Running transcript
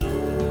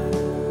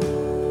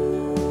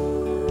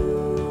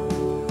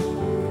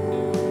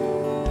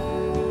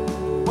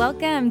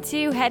Welcome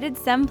to Headed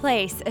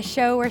Someplace, a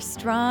show where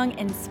strong,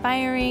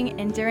 inspiring,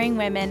 enduring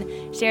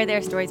women share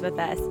their stories with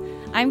us.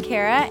 I'm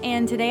Kara,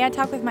 and today I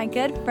talk with my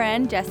good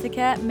friend,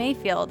 Jessica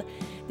Mayfield.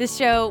 This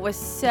show was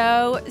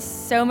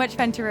so much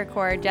fun to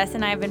record. Jess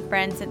and I have been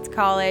friends since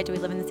college. We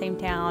live in the same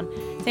town,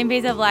 same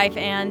phase of life,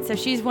 and so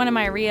she's one of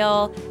my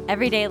real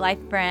everyday life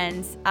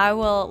friends. I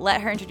will let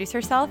her introduce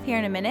herself here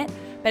in a minute,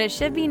 but it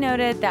should be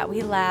noted that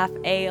we laugh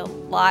a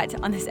lot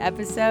on this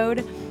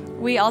episode.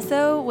 We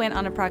also went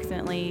on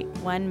approximately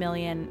 1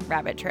 million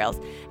rabbit trails,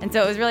 and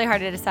so it was really hard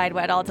to decide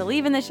what all to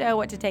leave in the show,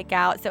 what to take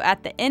out. So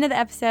at the end of the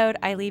episode,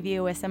 I leave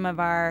you with some of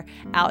our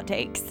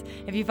outtakes.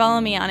 If you follow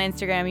me on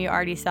Instagram, you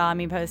already saw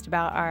me post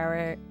about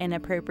our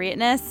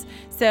inappropriateness,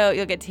 so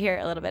you'll get to hear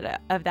a little bit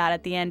of that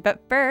at the end.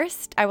 But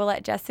first, I will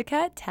let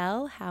Jessica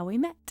tell how we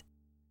met.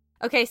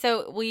 Okay,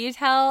 so will you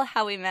tell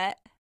how we met?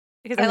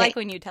 Because I like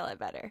when you tell it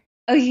better.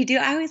 Oh, you do?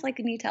 I always like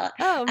when you tell it.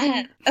 Oh,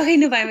 okay,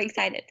 no, but I'm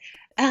excited.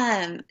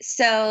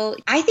 So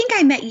I think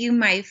I met you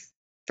my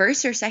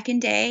first or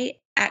second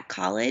day at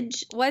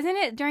college. Wasn't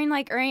it during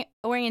like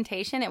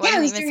orientation? It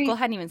school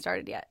hadn't even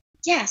started yet.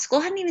 Yeah, school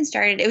hadn't even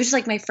started. It was just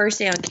like my first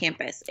day on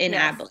campus in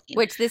Abilene.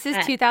 Which this is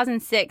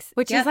 2006,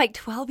 which is like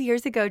 12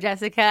 years ago,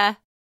 Jessica.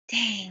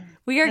 Dang.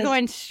 We are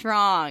going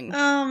strong.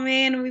 Oh,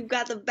 man, we've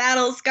got the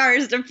battle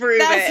scars to prove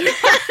it.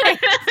 Right.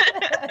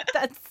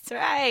 That's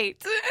right.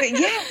 But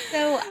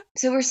yeah,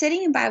 so we're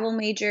sitting in Bible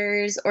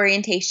majors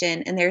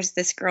orientation, and there's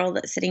this girl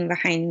that's sitting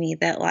behind me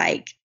that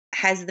like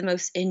has the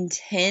most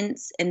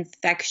intense,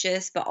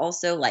 infectious, but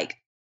also like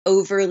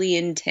overly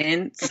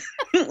intense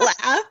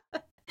laugh.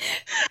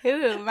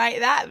 Who might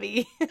that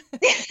be?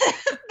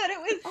 But it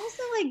was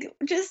also like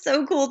just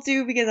so cool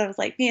too, because I was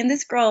like, man,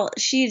 this girl,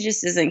 she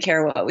just doesn't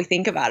care what we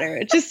think about her.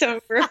 It's just so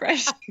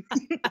refreshing.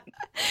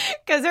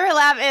 Because her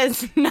laugh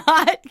is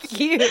not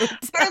cute.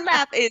 Her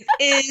laugh is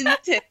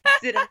intense,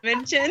 did I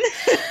mention?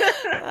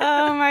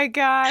 Oh my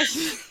gosh.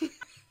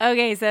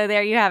 Okay, so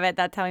there you have it.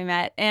 That's how we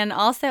met. And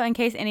also, in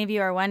case any of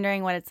you are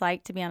wondering what it's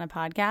like to be on a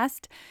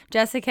podcast,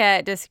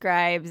 Jessica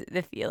describes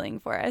the feeling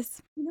for us.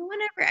 You know,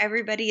 whenever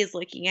everybody is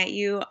looking at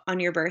you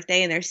on your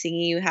birthday and they're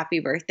singing you happy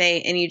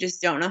birthday and you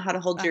just don't know how to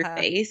hold your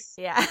face.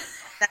 Yeah.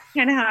 That's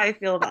kind of how I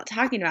feel about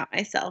talking about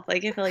myself.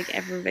 Like, I feel like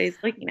everybody's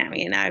looking at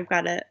me and I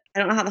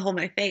don't know how to hold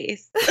my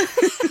face.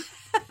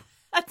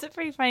 That's a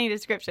pretty funny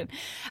description.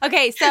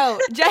 Okay, so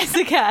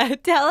Jessica,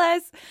 tell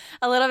us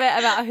a little bit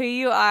about who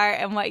you are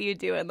and what you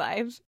do in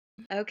life.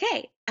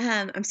 Okay,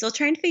 I'm still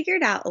trying to figure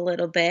it out a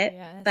little bit,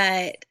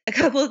 but a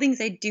couple of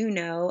things I do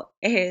know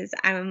is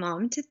I'm a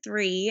mom to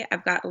 3.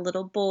 I've got a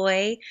little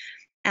boy.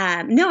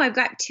 I've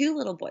got 2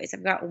 little boys.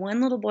 I've got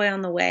 1 little boy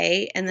on the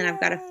way, and then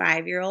I've got a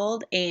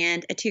 5-year-old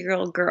and a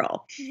 2-year-old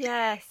girl.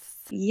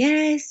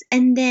 Yes,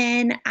 and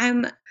then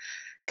I'm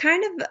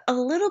kind of a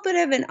little bit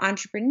of an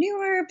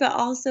entrepreneur, but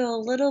also a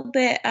little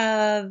bit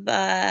of,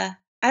 I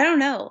don't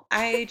know.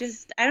 I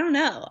don't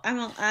know.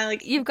 I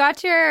like. You've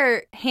got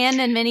your hand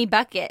in many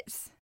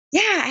buckets.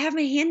 Yeah, I have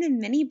my hand in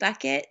many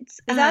buckets.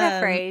 Is that a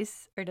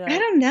phrase? Or I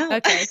don't know.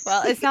 Okay,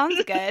 well, it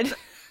sounds good.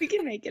 We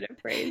can make it a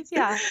phrase.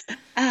 Yeah.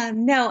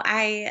 No,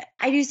 I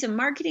do some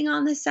marketing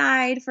on the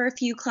side for a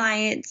few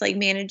clients, like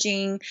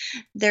managing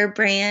their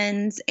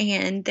brands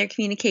and their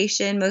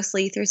communication,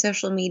 mostly through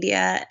social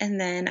media. And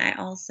then I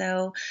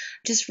also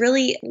just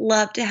really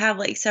love to have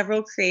like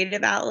several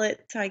creative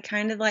outlets. So I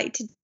kind of like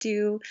to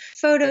do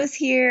photos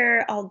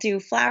here. I'll do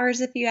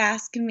flowers if you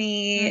ask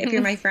me, if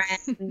you're my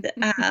friend,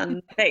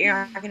 but you're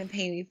not going to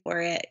pay me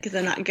for it because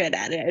I'm not good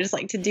at it. I just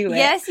like to do it.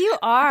 Yes, you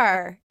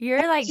are.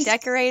 You're like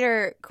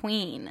decorator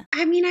queen.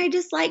 I mean, I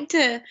just like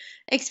to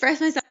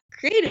express myself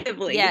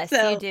creatively. Yes,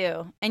 you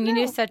do. And you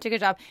do such a good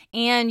job.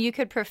 And you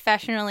could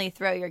professionally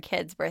throw your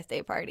kids'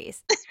 birthday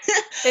parties.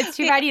 It's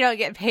too bad you don't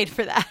get paid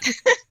for that.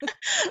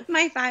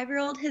 My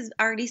 5-year-old has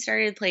already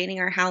started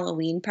planning our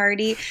Halloween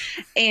party,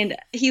 and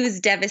he was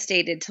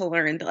devastated to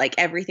learn that like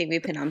everything we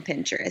put on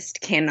Pinterest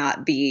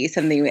cannot be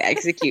something we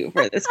execute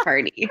for this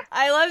party.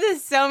 I love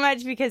this so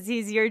much because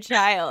he's your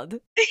child.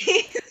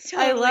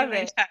 I love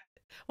it.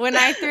 When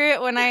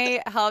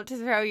I helped to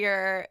throw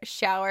your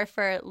shower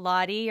for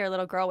Lottie, your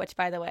little girl, which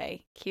by the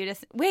way,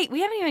 cutest. Wait,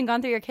 we haven't even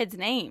gone through your kids'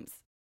 names.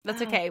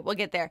 That's okay. We'll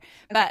get there.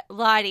 But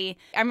Lottie,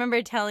 I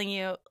remember telling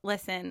you,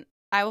 listen,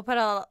 I will put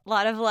a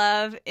lot of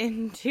love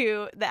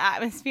into the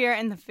atmosphere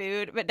and the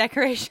food, but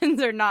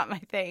decorations are not my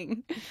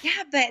thing.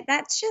 Yeah, but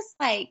that's just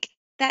like,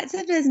 that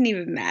stuff doesn't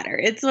even matter.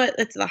 It's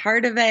the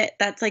heart of it.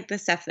 That's like the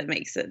stuff that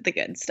makes it the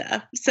good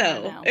stuff.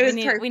 So it was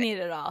perfect. We need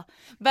it all.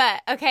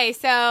 But okay,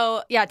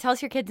 so yeah, tell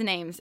us your kids'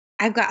 names.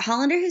 I've got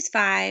Hollander, who's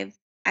 5.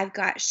 I've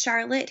got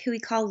Charlotte, who we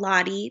call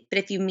Lottie, but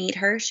if you meet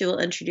her, she will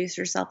introduce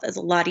herself as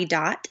Lottie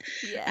Dot.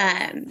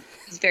 Yes.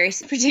 She's very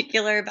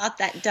particular about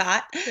that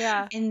dot.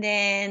 Yeah. And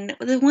then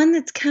the one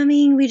that's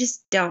coming, we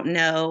just don't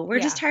know.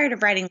 We're just tired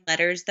of writing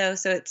letters, though,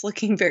 so it's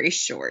looking very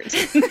short.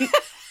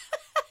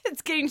 It's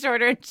It's getting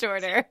shorter and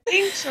shorter.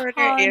 Getting shorter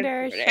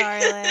Hollander, and shorter.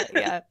 Charlotte.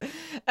 Yeah.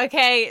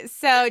 Okay.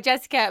 So,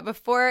 Jessica,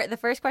 the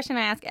first question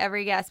I ask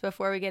every guest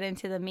before we get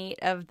into the meat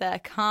of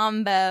the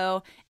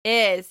combo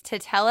is to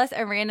tell us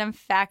a random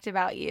fact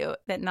about you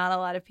that not a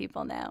lot of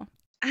people know.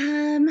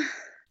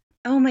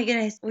 Oh my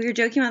goodness. We were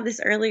joking about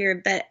this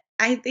earlier, but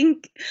I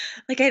think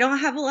I don't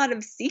have a lot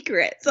of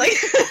secrets.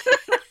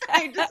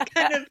 I just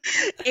kind of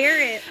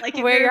air it.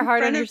 Wear your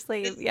heart on your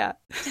sleeve. Yeah.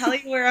 Tell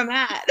you where I'm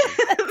at.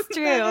 That's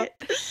true.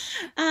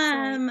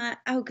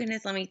 Oh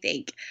goodness, let me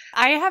think.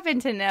 I happen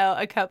to know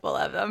a couple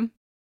of them.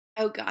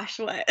 Oh gosh,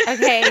 what?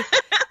 Okay.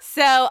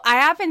 So I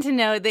happen to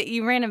know that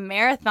you ran a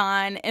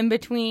marathon in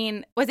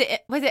between. Was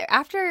it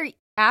after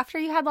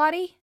you had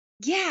Lottie?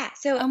 Yeah.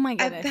 So, oh my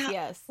goodness,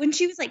 yes. When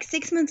she was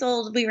 6 months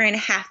old, we ran a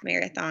half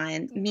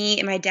marathon. Me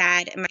and my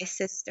dad and my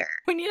sister.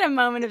 We need a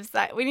moment of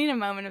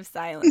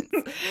silence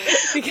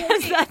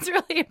because that's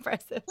really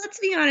impressive. Let's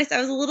be honest. I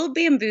was a little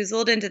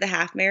bamboozled into the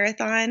half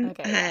marathon.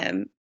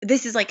 Okay.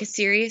 This is a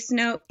serious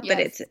note, but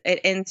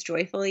it ends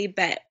joyfully.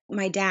 But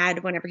my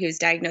dad, whenever he was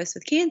diagnosed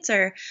with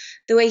cancer,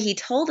 the way he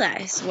told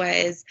us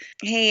was,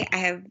 "Hey, I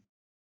have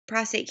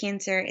prostate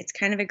cancer. It's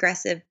kind of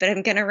aggressive, but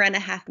I'm going to run a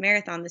half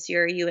marathon this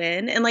year. Are you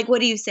in?" And what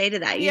do you say to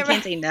that? You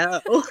can't say no.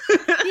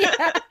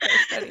 Yeah.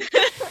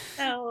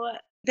 So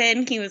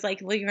then he was like,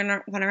 "Well, you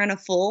want to run a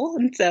full?"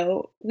 And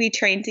so we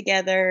trained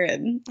together,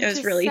 and it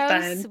was really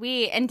fun.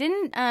 Sweet. And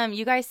didn't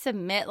you guys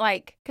submit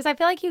because I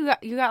feel like you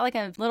got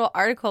a little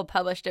article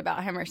published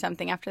about him or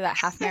something after that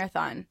half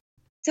marathon?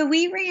 So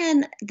we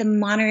ran the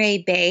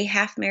Monterey Bay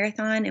half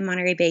marathon in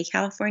Monterey Bay,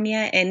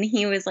 California, and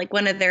he was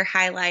one of their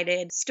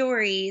highlighted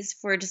stories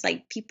for just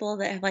people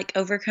that have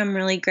overcome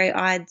really great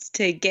odds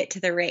to get to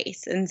the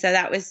race. And so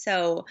that was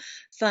so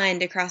fun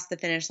to cross the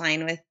finish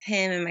line with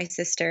him and my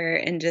sister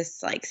and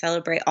just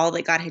celebrate all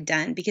that God had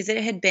done, because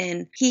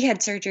he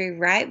had surgery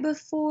right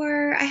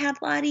before I had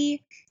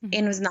Lottie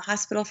and was in the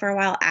hospital for a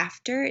while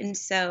after. And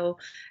so,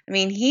 I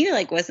mean, he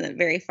wasn't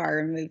very far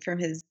removed from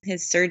his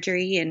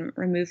surgery and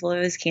removal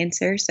of his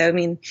cancer. So, I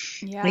mean,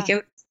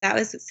 that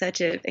was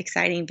such an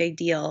exciting big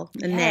deal.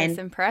 And then it's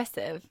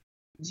impressive.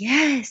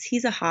 Yes,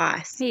 he's a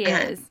hoss. He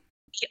is.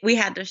 We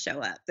had to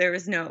show up.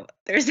 There's no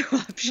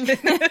option.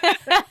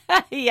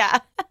 Yeah.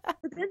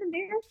 But then the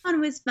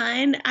marathon was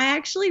fun. I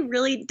actually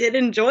really did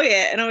enjoy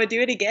it, and I would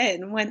do it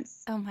again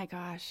once. Oh my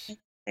gosh.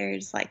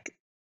 There's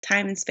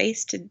time and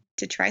space to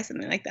try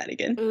something like that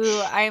again.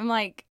 Ooh, I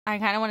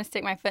kind of want to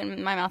stick my foot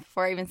in my mouth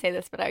before I even say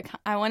this, but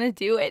I want to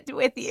do it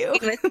with you.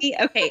 With me?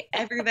 Okay,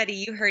 everybody,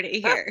 you heard it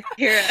here.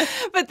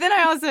 But then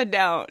I also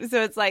don't,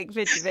 so it's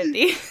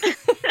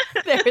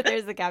 50-50.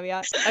 There's the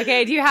caveat.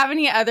 Okay, do you have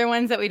any other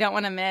ones that we don't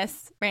want to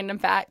miss? Random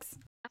facts?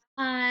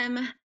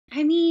 I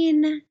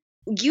mean,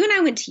 you and I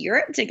went to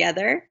Europe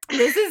together.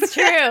 This is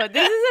true.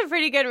 This is a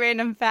pretty good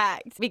random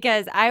fact,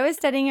 because I was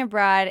studying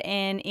abroad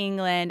in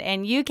England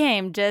and you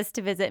came just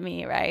to visit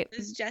me, right? It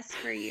was just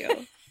for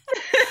you.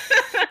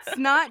 It's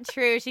not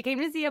true. She came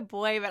to see a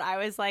boy, but I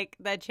was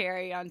the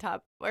cherry on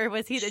top. Or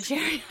was he the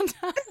cherry on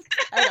top?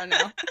 I don't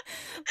know.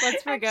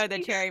 Let's forgo the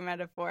cherry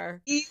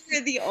metaphor. You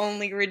were the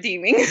only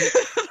redeeming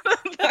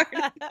part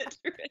of it.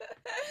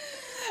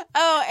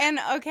 Oh, and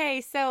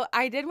okay, so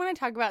I did want to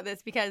talk about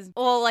this because,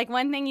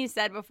 one thing you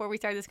said before we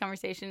started this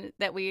conversation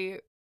that we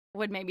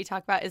would maybe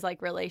talk about is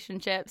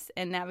relationships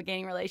and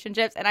navigating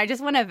relationships. And I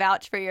just want to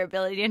vouch for your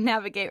ability to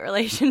navigate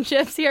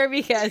relationships here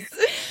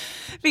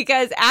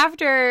because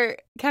after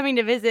coming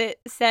to visit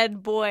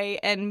said boy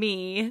and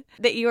me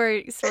that you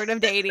were sort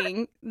of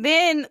dating,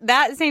 then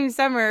that same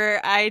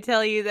summer I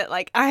tell you that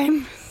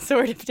I'm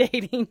sort of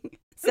dating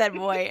said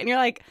boy, and you're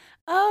like,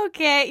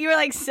 okay. You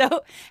were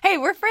so, hey,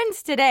 we're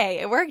friends today.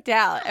 It worked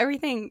out.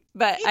 Everything.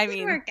 But I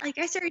mean,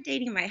 I started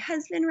dating my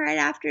husband right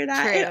after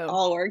that. True. It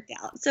all worked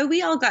out. So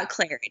we all got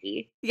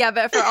clarity. Yeah,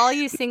 but for all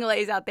you single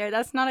A's out there,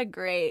 that's not a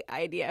great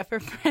idea for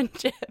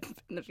friendship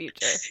in the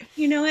future.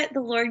 You know what? The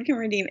Lord can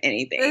redeem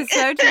anything. It's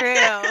so true.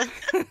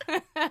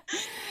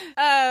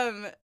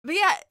 But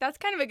yeah, that's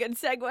kind of a good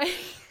segue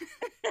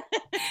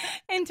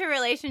into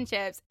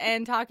relationships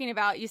and talking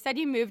about, you said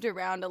you moved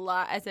around a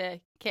lot as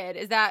a kid.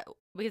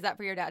 Was that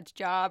for your dad's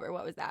job, or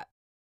what was that?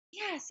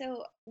 Yeah,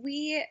 so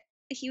he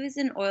was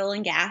in oil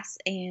and gas,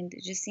 and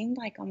it just seemed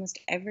like almost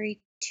every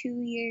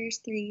 2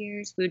 years, 3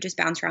 years, we would just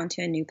bounce around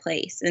to a new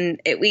place.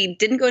 And we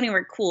didn't go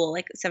anywhere cool.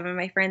 Some of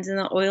my friends in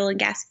the oil and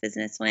gas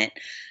business went.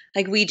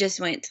 We just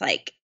went to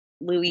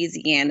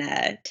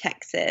Louisiana,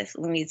 Texas,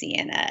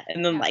 Louisiana,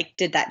 and then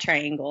did that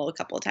triangle a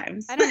couple of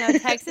times. I don't know.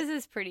 Texas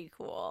is pretty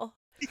cool.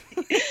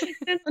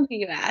 Depends on who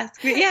you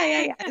ask. But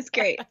yeah, it's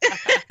great.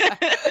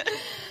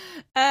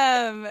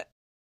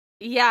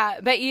 Yeah,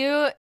 but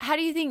how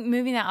do you think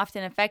moving that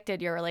often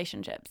affected your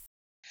relationships?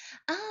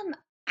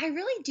 I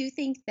really do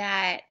think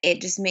that it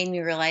just made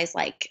me realize,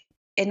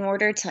 in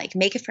order to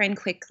make a friend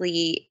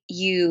quickly,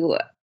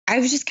 I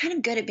was just kind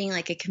of good at being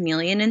a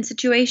chameleon in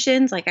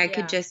situations. I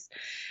could just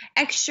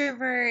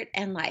extrovert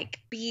and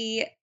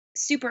be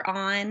super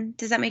on.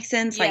 Does that make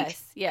sense?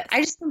 Yes, yes.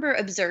 I just remember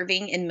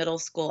observing in middle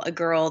school a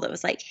girl that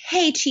was like,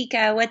 "Hey,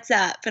 Chica, what's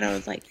up?" And I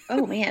was like,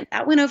 "Oh man,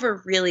 that went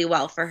over really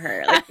well for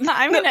her." Like,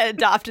 I'm going to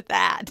adopt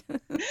that.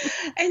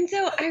 And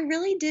so I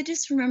really did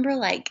just remember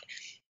like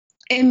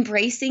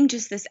embracing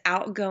just this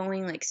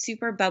outgoing, like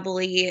super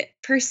bubbly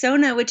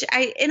persona, which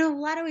in a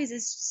lot of ways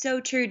is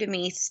so true to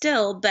me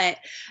still. But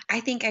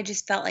I think I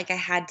just felt like I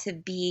had to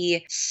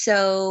be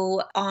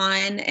so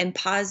on and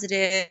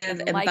positive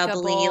and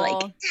bubbly,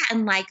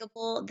 and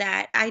likable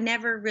that I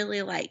never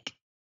really like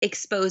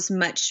exposed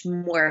much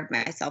more of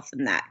myself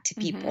than that to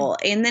people.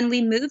 And then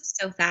we moved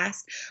so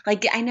fast.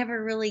 Like I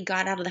never really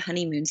got out of the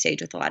honeymoon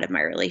stage with a lot of my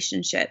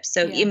relationships.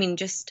 So, I mean,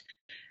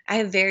 I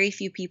have very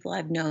few people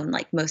I've known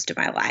like most of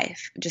my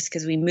life just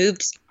because we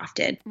moved so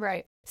often.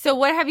 Right. So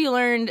what have you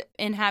learned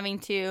in having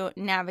to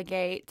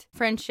navigate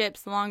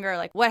friendships longer?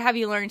 Like what have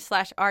you learned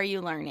 / are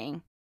you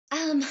learning?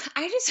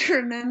 I just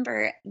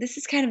remember, this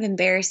is kind of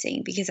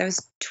embarrassing because I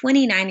was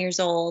 29 years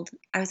old.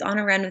 I was on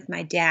a run with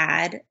my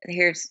dad.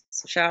 Here's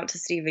shout out to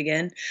Steve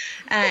again.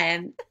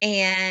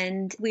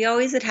 And we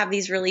always would have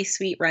these really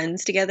sweet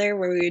runs together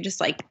where we would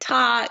just like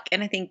talk.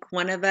 And I think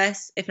one of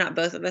us, if not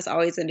both of us,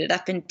 always ended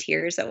up in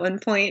tears at one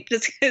point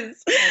just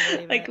because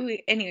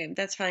anyway,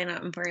 that's probably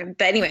not important.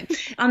 But anyway,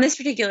 on this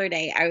particular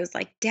day, I was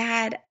like,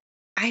 Dad,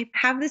 I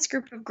have this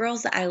group of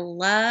girls that I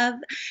love,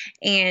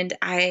 and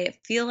I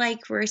feel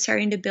like we're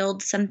starting to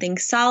build something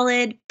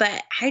solid,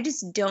 but I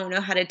just don't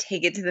know how to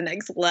take it to the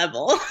next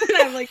level. And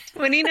I'm like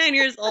 29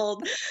 years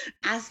old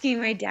asking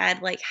my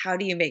dad, like, how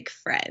do you make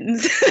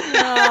friends?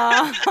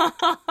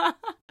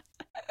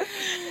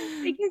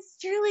 Because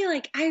truly,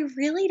 like, I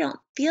really don't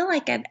feel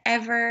like I've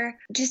ever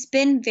just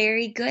been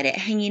very good at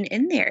hanging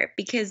in there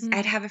because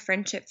I'd have a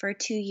friendship for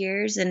 2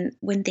 years, and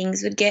when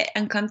things would get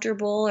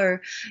uncomfortable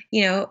or,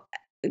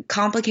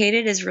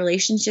 complicated as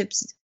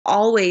relationships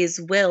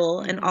always will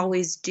and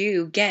always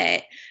do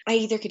get, I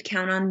either could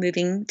count on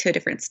moving to a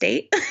different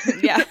state.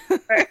 Yeah.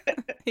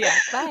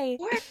 Bye.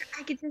 Or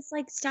I could just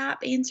like stop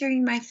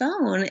answering my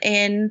phone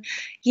and,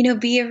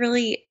 be a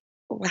really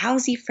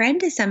lousy friend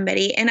to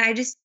somebody. And I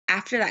just,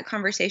 after that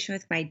conversation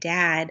with my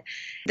dad,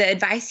 the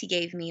advice he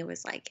gave me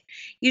was like,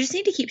 you just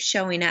need to keep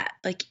showing up.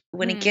 Like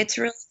when it gets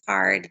really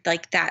hard,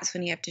 like that's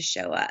when you have to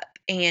show up.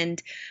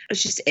 And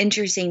it's just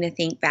interesting to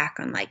think back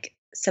on like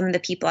some of the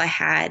people I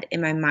had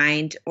in my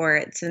mind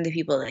or some of the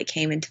people that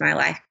came into my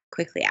life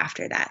quickly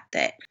after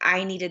that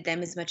I needed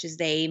them as much as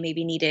they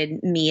maybe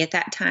needed me at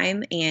that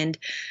time. And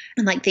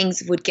like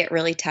things would get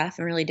really tough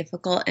and really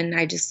difficult. And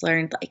I just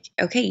learned like,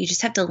 okay, you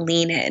just have to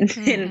lean in.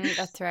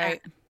 That's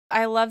right.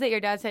 I love that your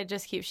dad said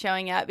just keep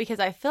showing up because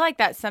I feel like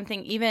that's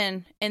something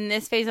even in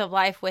this phase of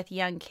life with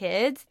young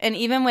kids and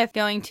even with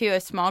going to a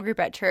small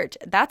group at church,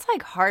 that's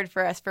like hard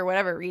for us for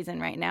whatever reason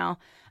right now.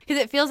 Because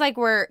it feels like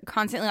we're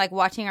constantly like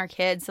watching our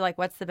kids. So like,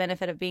 what's the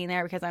benefit of being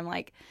there? Because I'm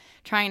like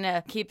trying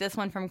to keep this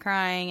one from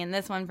crying and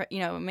this one,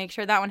 make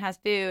sure that one has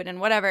food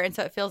and whatever. And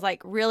so it feels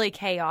like really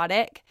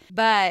chaotic.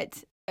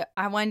 But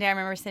one day I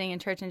remember sitting in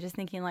church and just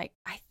thinking like,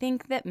 I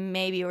think that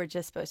maybe we're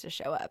just supposed to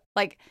show up.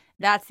 Like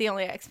that's the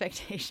only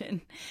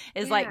expectation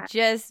is like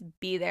just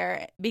be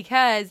there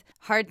because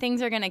hard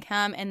things are going to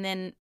come. And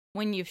then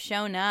when you've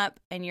shown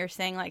up and you're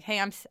saying like, hey,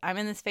 I'm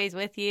in this phase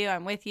with you.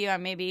 I'm with you.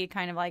 I'm maybe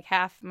kind of like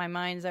half my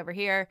mind's over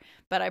here,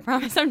 but I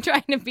promise I'm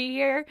trying to be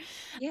here.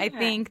 Yeah. I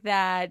think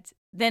that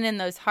then in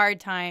those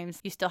hard times,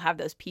 you still have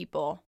those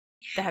people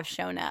that have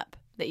shown up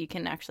that you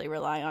can actually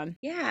rely on.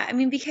 Yeah. I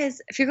mean,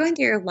 because if you're going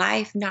through your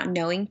life not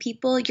knowing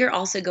people, you're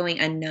also going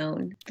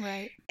unknown.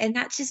 Right. And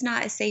that's just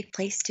not a safe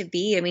place to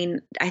be. I mean,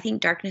 I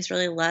think darkness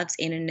really loves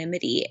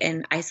anonymity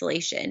and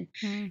isolation.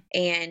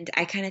 And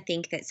I kind of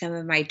think that some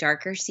of my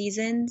darker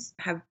seasons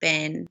have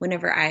been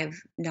whenever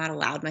I've not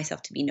allowed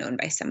myself to be known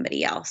by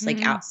somebody else,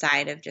 like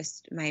outside of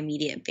just my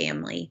immediate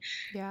family.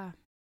 Yeah.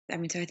 I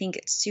mean, so I think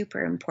it's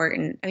super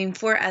important. I mean,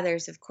 for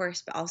others, of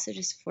course, but also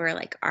just for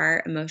like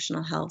our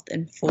emotional health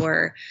and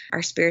for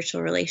our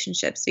spiritual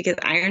relationships, because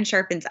iron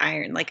sharpens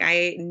iron. Like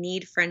I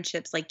need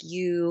friendships like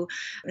you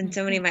and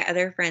so many of my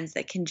other friends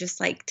that can just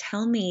like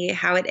tell me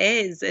how it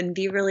is and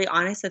be really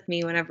honest with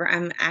me whenever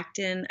I'm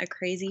acting a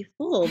crazy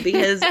fool,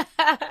 because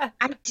I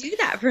do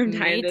that from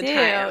time to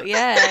time.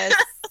 Yes.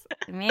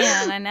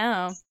 Man, I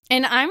know.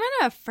 And I'm going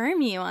to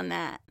affirm you on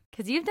that.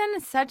 Because you've done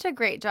such a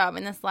great job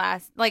in this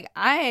last, like,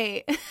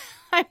 I'm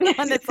the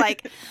one that's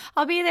like,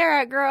 I'll be there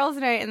at girls'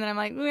 night, and then I'm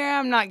like, yeah,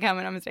 I'm not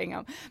coming, I'm staying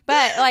home.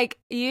 But, like,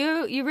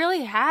 you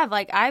really have,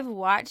 like, I've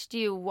watched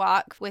you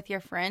walk with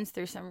your friends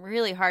through some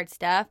really hard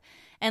stuff,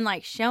 and,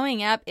 like,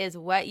 showing up is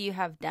what you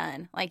have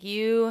done. Like,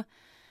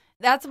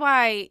 that's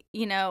why,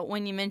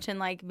 when you mention,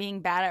 like,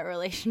 being bad at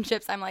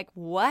relationships, I'm like,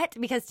 what?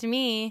 Because to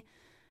me,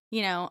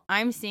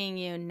 I'm seeing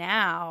you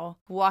now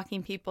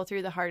walking people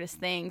through the hardest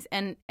things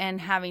and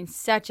having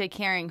such a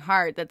caring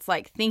heart that's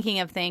like thinking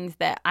of things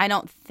that I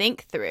don't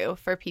think through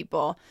for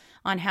people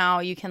on how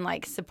you can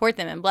like support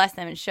them and bless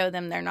them and show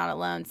them they're not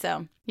alone.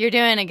 So you're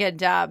doing a good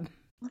job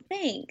Well,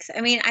 thanks.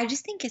 I mean, I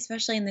just think,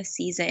 especially in this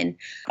season,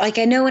 like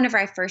I know whenever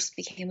I first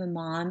became a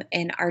mom,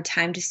 and our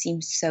time just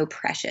seems so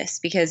precious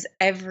because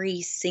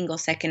every single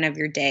second of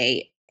your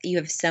day, you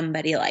have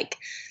somebody like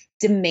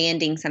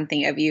demanding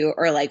something of you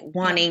or like Yeah.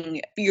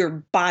 wanting your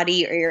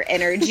body or your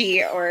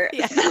energy or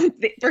Yeah.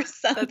 something for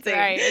something. That's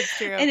right. It's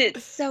true. And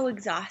it's so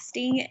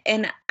exhausting.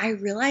 And I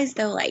realized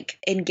though, like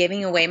in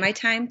giving away my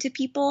time to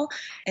people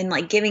and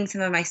like giving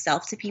some of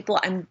myself to people,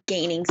 I'm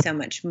gaining so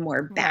much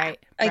more back.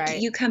 Like Right.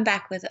 you come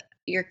back with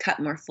your cup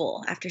more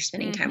full after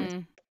spending time with Mm-hmm.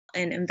 people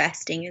and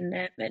investing in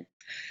them. And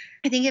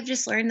I think I've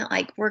just learned that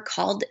like we're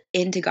called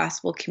into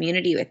gospel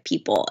community with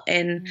people,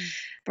 and Mm-hmm.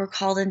 we're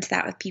called into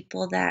that with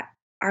people that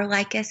are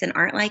like us and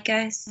aren't like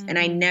us. And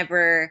I Mm-hmm.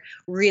 never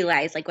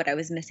realized like what I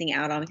was missing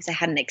out on because I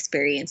hadn't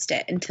experienced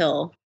it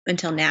until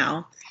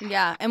now.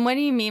 Yeah. And what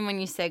do you mean when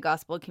you say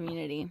gospel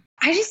community?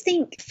 I just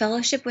think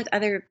fellowship with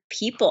other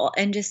people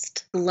and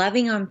just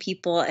loving on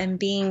people and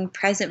being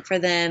present for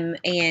them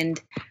and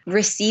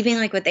receiving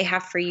like what they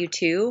have for you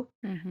too.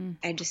 Mm-hmm.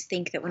 I just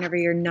think that whenever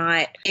you're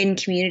not in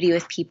community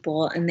with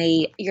people and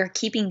you're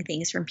keeping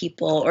things from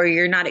people or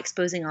you're not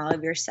exposing all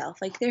of yourself,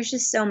 like there's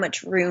just so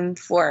much room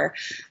for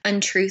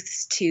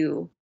untruths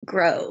to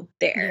grow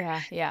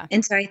there. Yeah.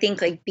 And so I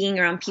think like being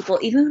around people,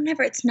 even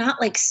whenever it's not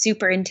like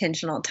super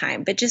intentional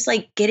time, but just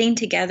like getting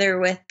together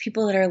with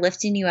people that are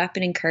lifting you up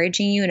and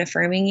encouraging you and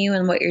affirming you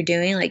and what you're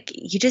doing, like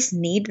you just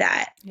need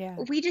that. Yeah.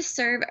 We just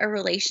serve a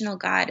relational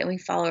God and we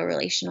follow a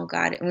relational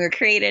God, and we were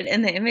created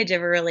in the image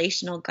of a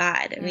relational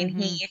God. I mean,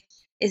 Mm-hmm. He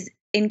is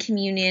in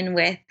communion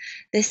with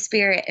the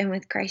Spirit and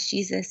with Christ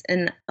Jesus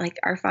and like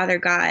our Father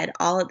God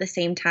all at the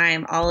same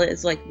time, all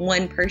is like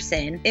one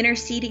person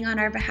interceding on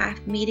our behalf,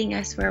 meeting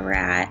us where we're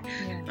at.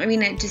 Yeah. I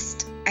mean, I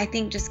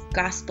think just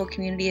gospel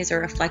community is a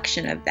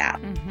reflection of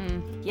that.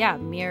 Mm-hmm. Yeah,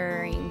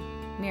 mirroring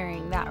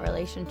that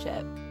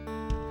relationship.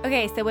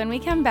 Okay, so when we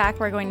come back,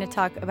 we're going to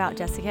talk about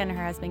Jessica and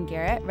her husband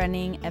Garrett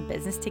running a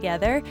business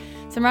together,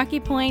 some rocky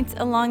points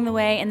along the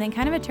way, and then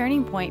kind of a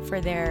turning point for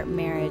their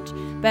marriage.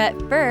 But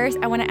first,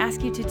 I want to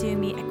ask you to do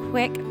me a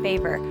quick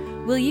favor.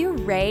 Will you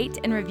rate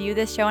and review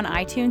this show on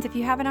iTunes if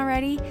you haven't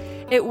already?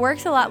 It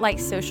works a lot like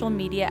social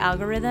media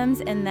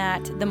algorithms in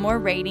that the more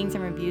ratings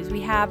and reviews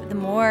we have, the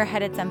more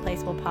Headed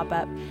Someplace will pop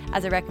up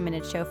as a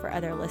recommended show for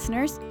other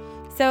listeners.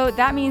 So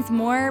that means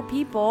more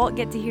people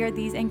get to hear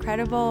these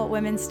incredible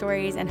women's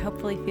stories and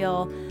hopefully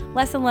feel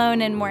less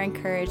alone and more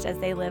encouraged as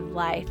they live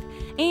life.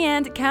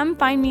 And come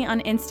find me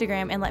on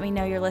Instagram and let me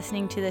know you're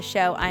listening to the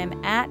show. I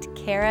am at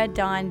Kara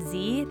Dawn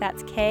Z.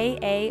 That's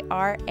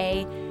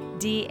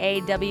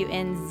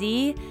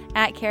KaraDawnZ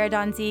at Kara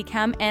Dawn Z.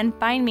 Come and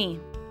find me.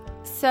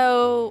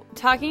 So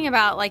talking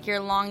about like your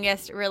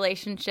longest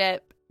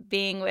relationship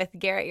being with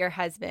Garrett, your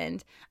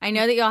husband, I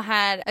know that y'all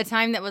had a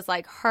time that was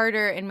like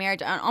harder in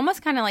marriage,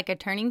 almost kind of like a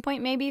turning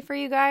point maybe for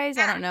you guys.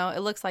 I don't know. It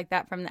looks like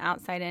that from the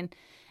outside in.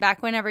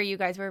 Back whenever you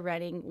guys were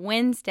running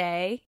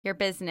Wednesday, your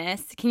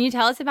business, can you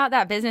tell us about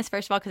that business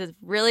first of all? Because it's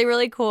really,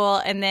 really cool.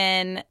 And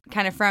then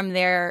kind of from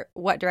there,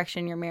 what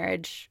direction your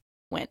marriage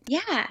went.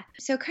 Yeah.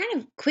 So kind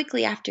of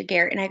quickly after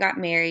Garrett and I got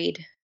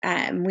married,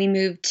 we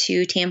moved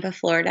to Tampa,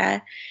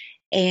 Florida.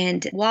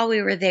 And while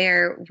we were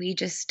there, we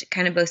just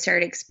kind of both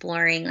started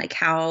exploring like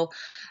how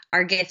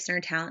our gifts and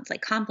our talents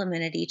like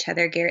complemented each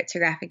other. Garrett's a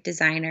graphic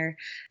designer.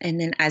 And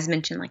then as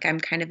mentioned, like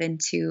I'm kind of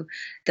into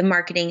the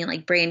marketing and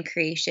like brand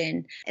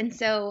creation. And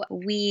so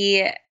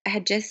we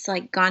had just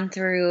like gone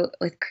through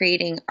with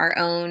creating our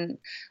own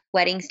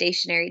wedding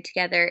stationery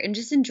together and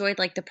just enjoyed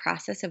like the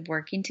process of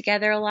working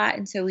together a lot.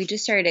 And so we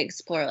just started to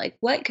explore like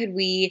what could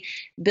we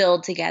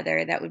build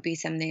together that would be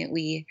something that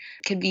we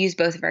could use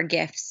both of our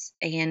gifts.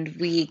 And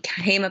we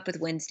came up with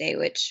Wednesday,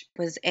 which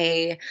was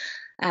a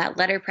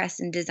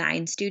letterpress and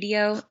design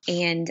studio.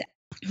 And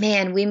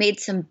man, we made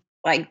some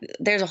like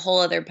there's a whole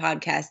other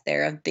podcast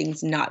there of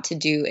things not to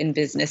do in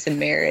business and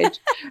marriage.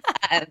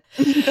 But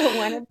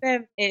one of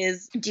them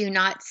is do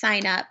not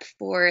sign up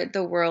for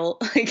the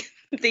world, like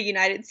the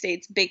United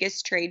States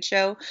biggest trade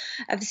show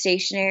of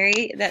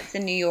stationery that's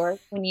in New York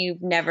when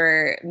you've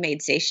never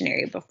made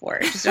stationery before.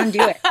 Just don't do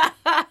it.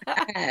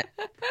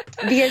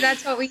 Because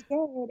that's what we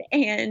did.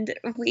 And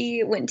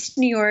we went to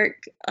New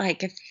York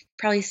like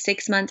probably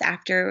 6 months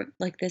after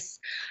like this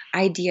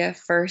idea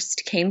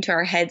first came to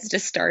our heads to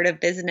start a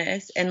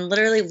business, and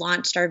literally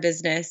launched our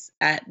business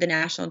at the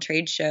National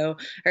Trade Show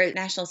or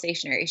National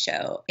Stationery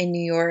Show in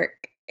New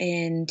York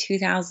in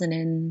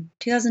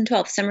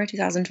 2012, summer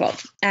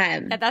 2012.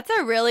 Yeah, that's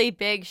a really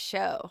big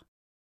show.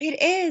 It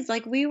is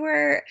like we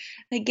were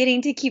like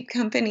getting to keep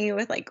company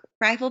with like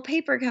Rifle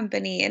Paper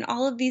Company and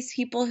all of these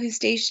people whose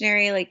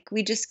stationery like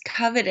we just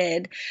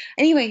coveted.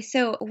 Anyway,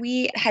 so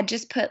we had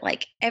just put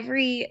like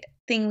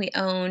everything we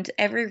owned,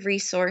 every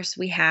resource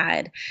we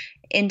had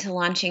into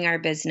launching our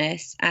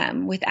business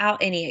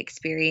without any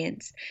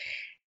experience.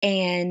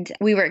 And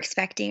we were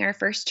expecting our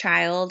first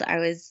child. I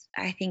was,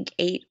 I think,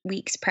 8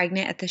 weeks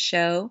pregnant at the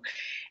show.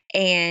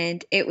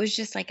 And it was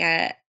just like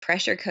a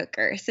pressure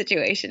cooker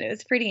situation. It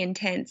was pretty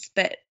intense.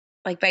 But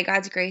like by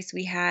God's grace,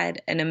 we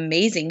had an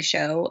amazing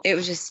show. It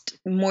was just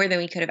more than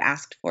we could have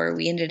asked for.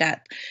 We ended up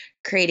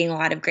creating a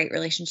lot of great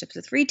relationships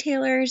with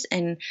retailers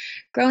and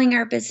growing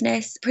our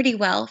business pretty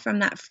well from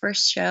that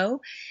first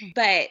show.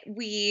 But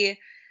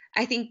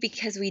I think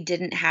because we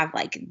didn't have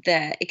like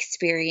the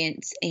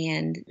experience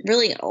and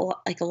really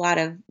like a lot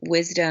of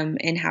wisdom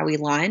in how we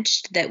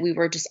launched, that we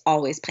were just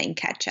always playing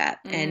catch up.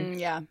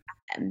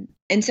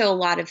 And so a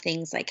lot of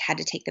things like had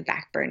to take the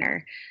back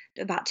burner.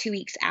 About 2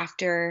 weeks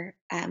after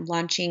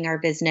launching our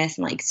business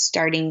and like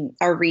starting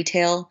our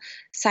retail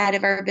side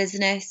of our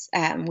business,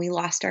 we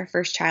lost our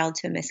first child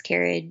to a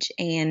miscarriage.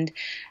 And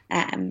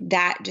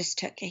that just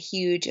took a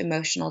huge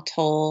emotional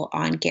toll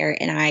on Garrett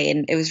and I.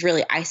 And it was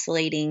really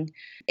isolating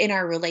in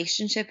our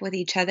relationship with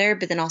each other,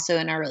 but then also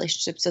in our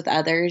relationships with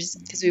others,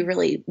 because we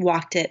really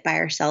walked it by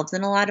ourselves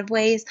in a lot of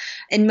ways.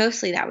 And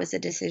mostly that was a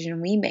decision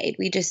we made.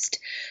 We just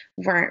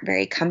weren't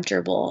very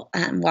comfortable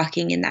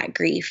walking in that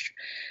grief.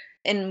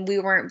 And we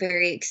weren't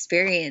very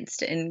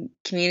experienced in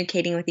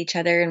communicating with each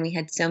other. And we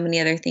had so many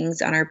other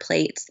things on our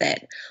plates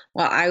that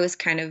while I was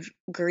kind of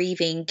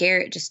grieving,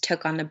 Garrett just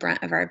took on the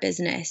brunt of our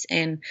business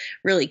and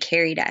really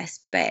carried us.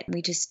 But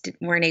we just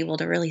weren't able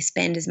to really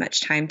spend as much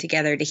time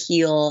together to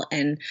heal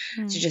and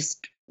to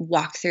just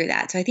walk through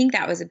that. So I think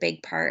that was a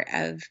big part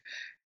of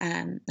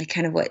like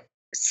kind of what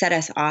set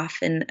us off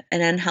in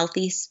an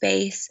unhealthy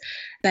space.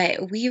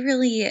 But we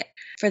really,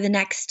 for the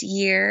next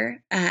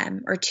year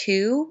or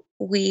two,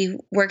 we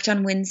worked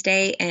on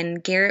Wednesday,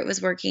 and Garrett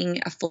was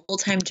working a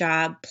full-time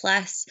job,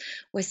 plus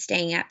was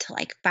staying up till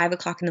like 5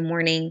 o'clock in the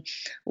morning,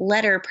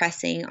 letter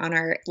pressing on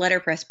our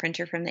letterpress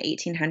printer from the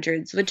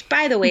 1800s, which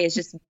by the way is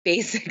just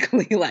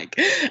basically like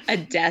a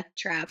death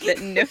trap that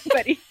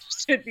nobody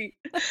should be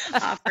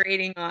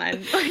operating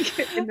on, like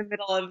in the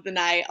middle of the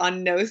night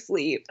on no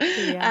sleep.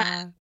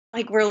 Yeah.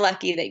 Like we're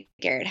lucky that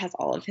Garrett has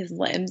all of his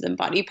limbs and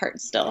body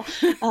parts still.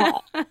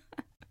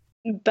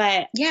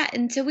 But yeah,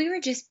 and so we were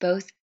just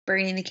both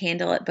burning the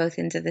candle at both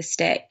ends of the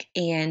stick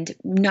and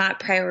not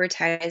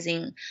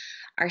prioritizing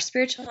our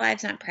spiritual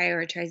lives, not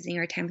prioritizing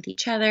our time with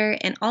each other.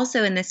 And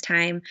also in this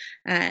time,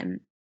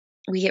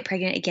 we get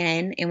pregnant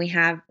again, and we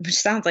have, which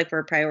sounds like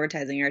we're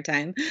prioritizing our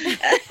time.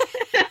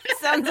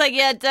 Sounds like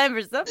you had time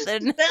for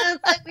something. Sounds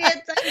like we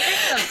had time for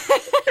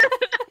something.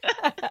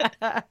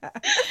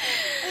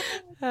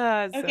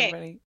 Oh, it's okay. So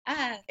funny.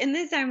 And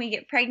this time we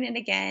get pregnant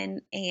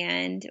again,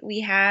 and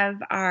we have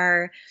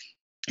our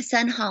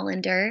son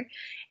Hollander.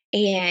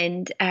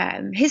 And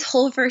his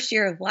whole first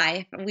year of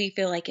life, we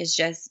feel like, is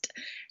just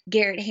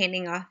Garrett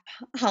handing off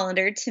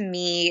Hollander to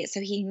me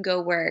so he can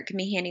go work,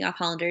 me handing off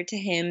Hollander to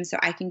him so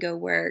I can go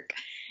work.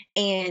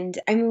 And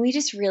I mean, we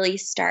just really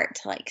start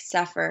to like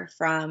suffer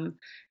from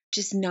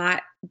just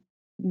not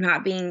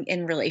being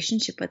in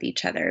relationship with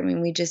each other. I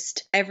mean,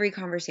 every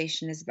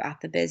conversation is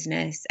about the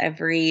business,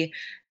 every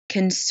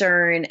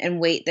concern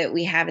and weight that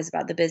we have is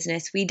about the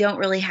business. We don't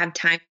really have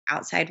time for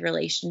outside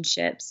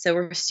relationships. So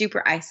we're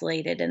super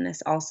isolated in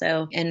this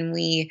also. And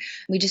we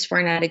just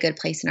weren't at a good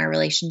place in our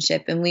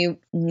relationship. And we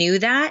knew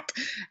that.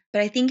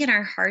 But I think in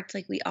our hearts,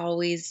 like we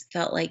always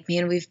felt like,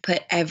 man, we've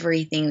put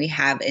everything we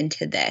have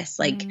into this.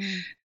 Like,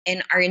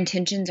 and our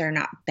intentions are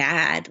not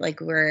bad.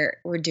 Like we're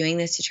doing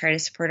this to try to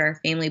support our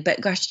family.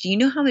 But gosh, do you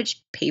know how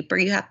much paper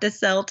you have to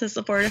sell to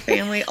support a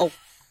family? Oh,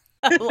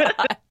 a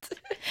lot.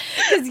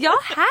 Because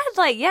y'all had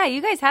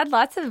you guys had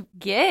lots of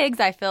gigs,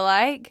 I feel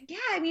like. Yeah,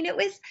 I mean, it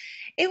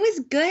was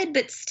good,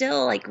 but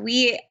still, like,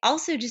 we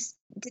also just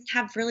didn't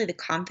have really the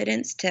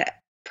confidence to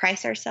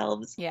price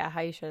ourselves. Yeah,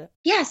 how you should.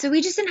 Yeah, so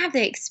we just didn't have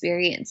the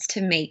experience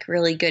to make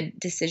really good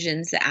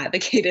decisions that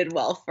advocated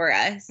well for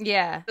us.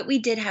 Yeah. But we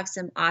did have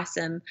some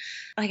awesome,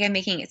 like, I'm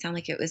making it sound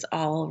like it was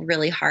all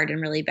really hard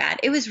and really bad.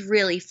 It was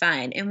really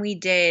fun. And we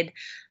did,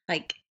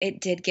 like, it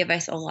did give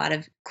us a lot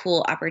of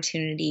cool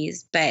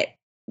opportunities, but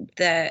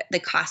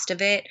the cost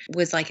of it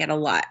was like at a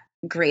lot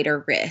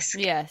greater risk.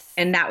 Yes.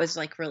 And that was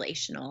like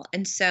relational.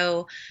 And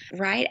so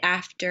right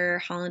after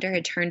Hollander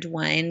had turned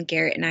 1,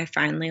 Garrett and I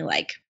finally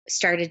like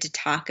started to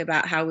talk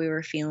about how we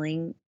were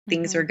feeling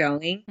things were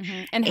going.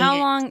 And how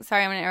long,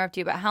 sorry, I'm going to interrupt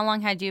you, but how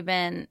long had you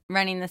been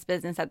running this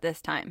business at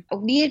this time?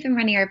 We had been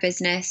running our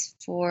business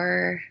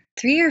for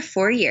 3 or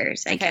 4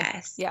 years, I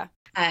guess. Yeah.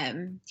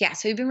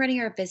 So we've been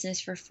running our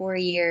business for 4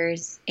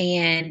 years,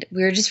 and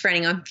we were just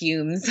running on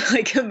fumes,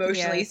 like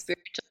emotionally,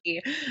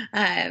 spiritually.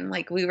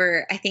 Like we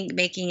were, I think,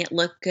 making it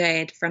look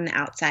good from the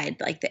outside,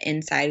 like the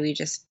inside, we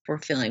just were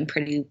feeling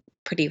pretty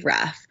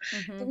rough.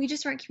 But we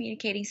just weren't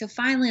communicating. So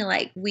finally,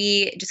 like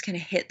we just kind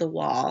of hit the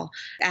wall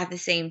at the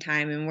same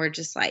time. And we're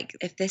just like,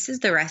 if this is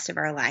the rest of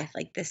our life,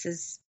 like this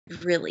is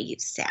really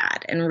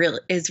sad and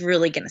is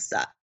really going to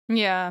suck.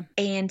 Yeah.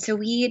 And so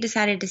we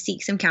decided to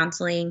seek some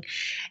counseling,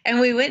 and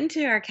we went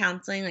into our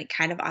counseling like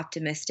kind of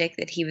optimistic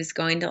that he was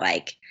going to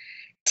like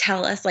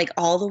tell us like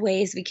all the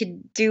ways we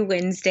could do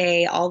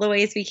Wednesday, all the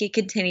ways we could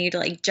continue to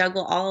like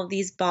juggle all of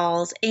these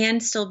balls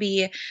and still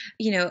be,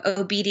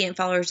 obedient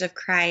followers of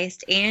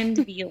Christ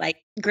and be like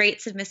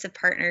great submissive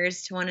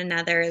partners to one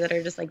another that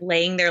are just like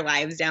laying their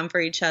lives down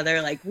for each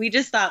other. Like we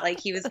just thought like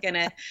he was going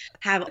to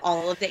have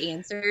all of the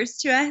answers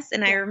to us.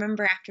 And I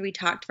remember after we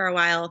talked for a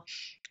while,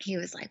 he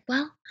was like,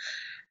 well,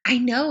 I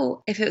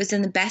know if it was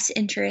in the best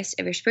interest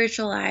of your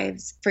spiritual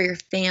lives, for your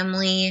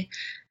family,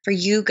 for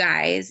you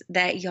guys,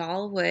 that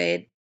y'all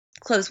would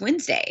close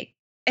Wednesday.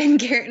 And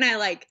Garrett and I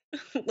like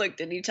looked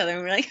at each other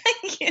and we're like,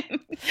 I can't.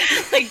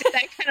 Like did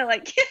that kind of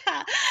like,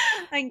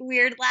 like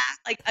weird laugh,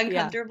 like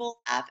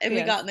uncomfortable laugh. And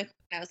we got in the car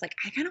and I was like,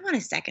 I kind of want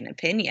a second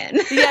opinion.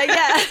 Yeah.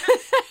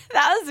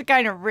 That was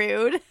kind of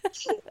rude.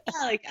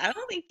 Like I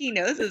don't think he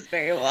knows us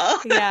very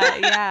well.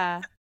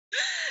 Yeah.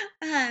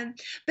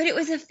 But it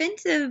was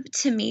offensive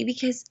to me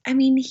because, I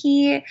mean,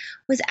 he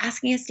was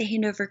asking us to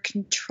hand over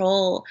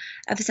control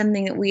of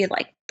something that we had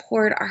like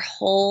poured our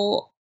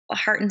whole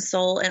heart and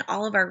soul and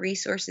all of our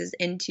resources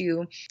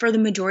into for the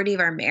majority of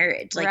our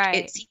marriage. Like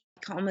it seemed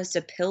like almost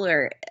a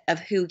pillar of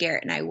who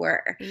Garrett and I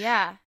were.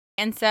 Yeah.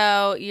 And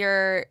so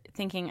you're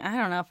thinking, I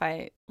don't know if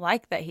I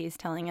like that he's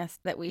telling us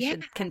that we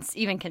should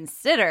even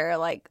consider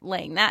like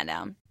laying that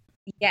down.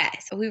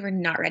 Yes, we were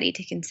not ready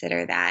to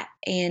consider that.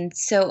 And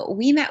so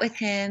we met with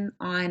him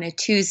on a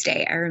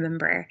Tuesday, I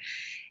remember.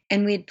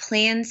 And we had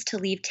plans to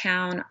leave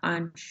town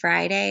on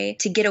Friday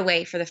to get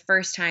away for the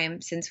first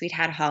time since we'd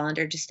had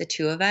Hollander, just the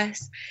two of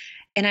us.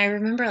 And I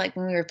remember like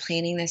when we were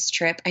planning this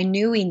trip, I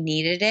knew we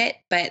needed it,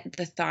 but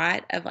the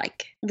thought of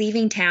like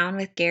leaving town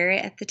with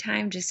Garrett at the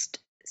time just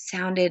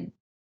sounded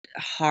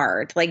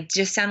hard, like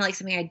just sounded like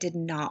something I did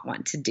not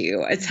want to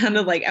do. It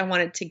sounded like I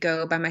wanted to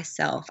go by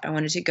myself. I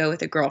wanted to go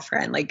with a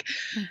girlfriend, like,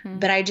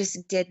 but I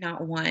just did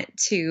not want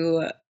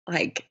to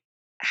like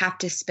have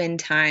to spend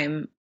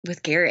time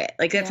with Garrett.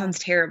 Like that sounds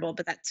terrible,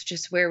 but that's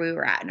just where we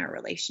were at in our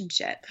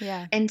relationship.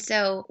 Yeah. And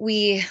so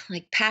we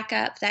like pack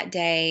up that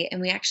day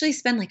and we actually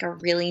spend like a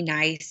really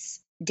nice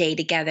day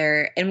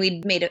together, and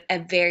we made a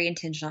very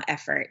intentional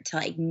effort to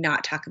like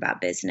not talk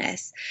about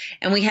business.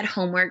 And we had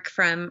homework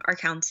from our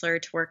counselor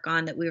to work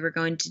on that we were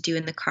going to do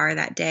in the car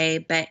that day.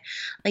 But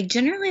like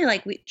generally,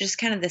 like we just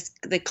kind of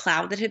the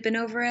cloud that had been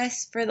over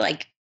us for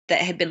like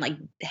that had been like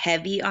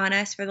heavy on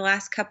us for the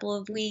last couple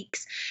of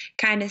weeks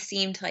kind of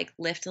seemed to like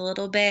lift a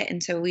little bit.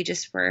 And so we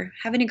just were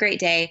having a great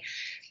day.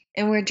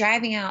 And we're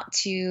driving out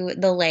to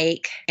the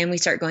lake and we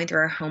start going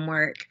through our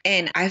homework.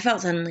 And I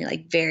felt suddenly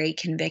like very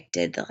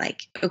convicted that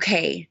like,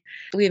 okay,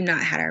 we have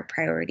not had our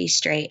priorities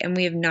straight. And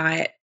we have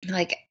not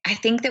like, I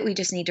think that we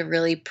just need to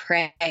really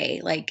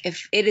pray. Like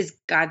if it is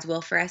God's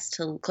will for us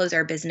to close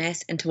our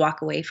business and to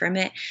walk away from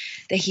it,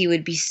 that he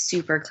would be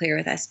super clear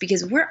with us,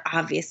 because we're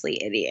obviously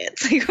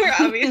idiots. Like we're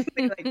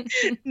obviously like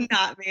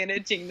not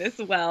managing this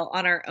well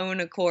on our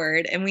own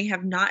accord. And we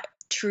have not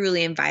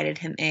truly invited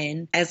him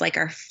in as like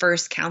our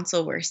first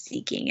counsel we're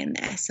seeking in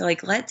this. So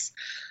like, let's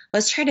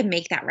try to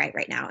make that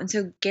right now. And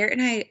so Garrett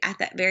and I at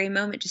that very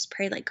moment just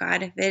prayed like,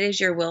 God, if it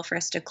is your will for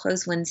us to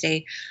close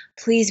Wednesday,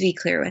 please be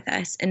clear with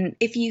us. And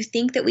if you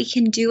think that we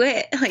can do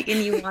it, like,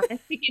 and you want us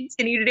to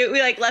continue to do it,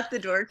 we like left the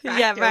door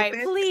cracked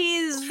open.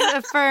 Please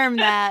affirm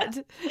that.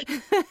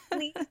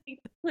 Please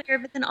be clear,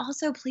 but then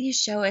also please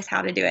show us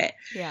how to do it.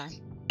 Yeah.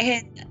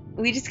 And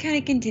we just kind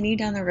of continued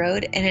down the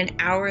road. And an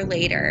hour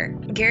later,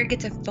 Garrett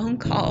gets a phone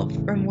call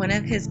from one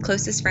of his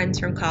closest friends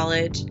from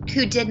college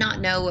who did not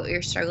know what we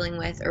were struggling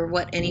with or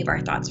what any of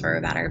our thoughts were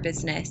about our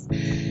business.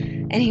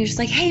 And he was just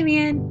like, hey,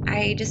 man,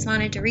 I just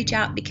wanted to reach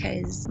out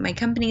because my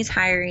company's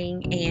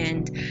hiring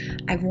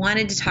and I've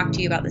wanted to talk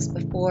to you about this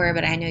before,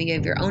 but I know you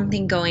have your own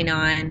thing going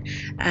on.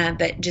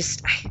 But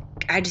just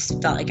I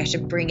just felt like I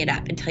should bring it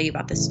up and tell you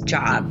about this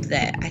job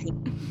that I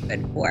think you're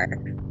good for.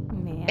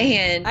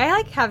 And I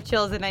like have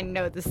chills and I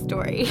know the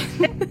story.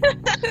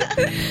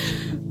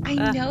 I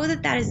know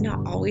that is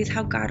not always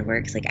how God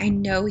works. Like I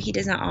know he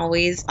does not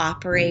always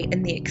operate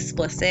in the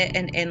explicit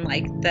and in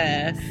like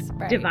the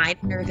divine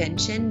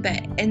intervention,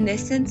 but in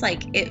this sense,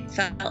 like it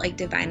felt like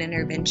divine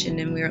intervention.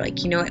 And we were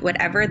like, you know what,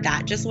 whatever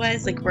that just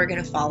was, like we're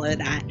going to follow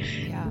that.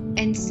 Yeah.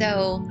 And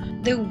so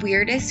the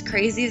weirdest,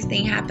 craziest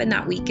thing happened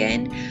that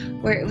weekend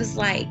where it was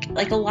like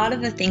a lot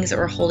of the things that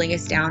were holding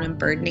us down and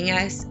burdening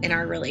us in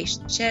our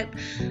relationship,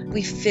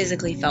 we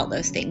physically felt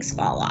those things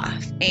fall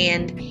off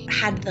and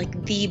had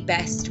like the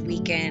best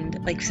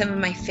weekend. Like some of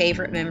my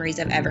favorite memories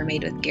I've ever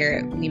made with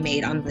Garrett, we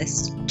made on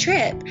this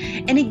trip.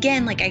 And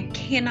again, like I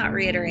cannot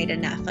reiterate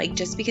enough, like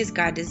just because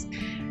God does,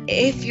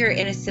 if you're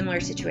in a similar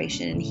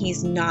situation and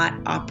he's not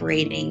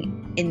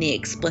operating in the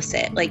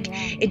explicit, like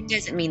it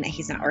doesn't mean that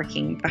he's not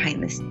working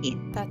behind the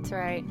scenes. That's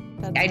right.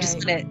 I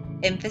just want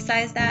to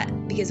emphasize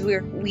that because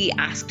we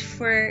asked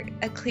for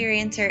a clear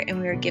answer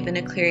and we were given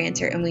a clear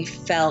answer, and we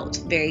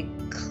felt very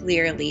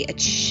clearly a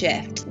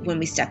shift when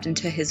we stepped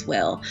into his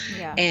will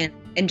and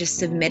just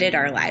submitted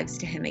our lives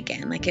to him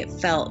again. Like it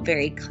felt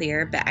very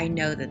clear, but I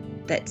know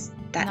that's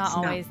not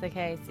always the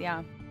case.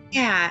 Yeah.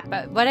 Yeah.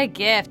 But what a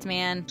gift,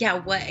 man. Yeah.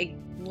 What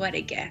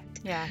a gift.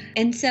 Yeah.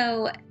 And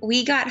so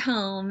we got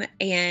home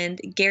and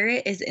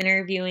Garrett is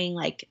interviewing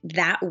like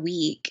that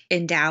week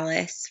in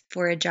Dallas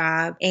for a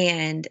job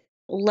and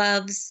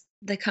loves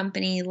the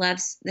company,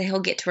 loves that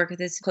he'll get to work with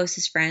his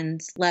closest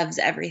friends, loves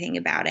everything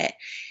about it.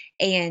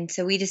 And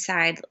so we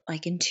decide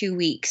like in 2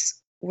 weeks,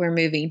 we're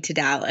moving to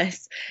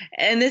Dallas.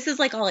 And this is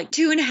like all like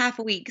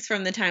 2.5 weeks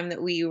from the time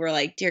that we were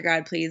like, dear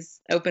God, please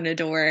open a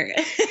door.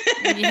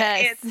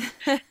 Yes.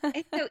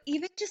 And so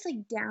even just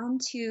like down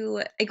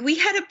to like we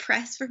had a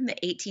press from the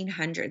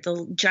 1800s,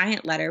 the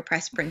giant letter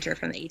press printer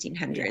from the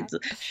 1800s.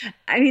 Yeah.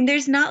 I mean,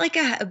 there's not like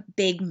a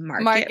big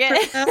market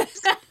for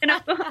those in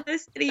Oklahoma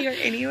City or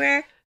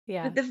anywhere.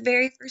 Yeah. But the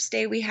very first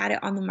day we had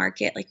it on the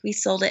market, like we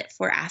sold it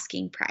for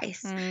asking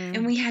price.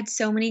 And we had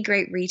so many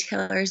great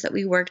retailers that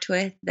we worked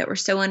with that were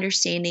so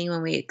understanding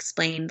when we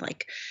explained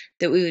like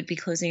that we would be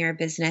closing our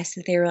business,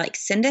 that they were like,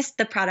 send us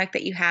the product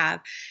that you have.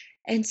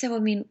 And so, I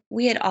mean,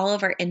 we had all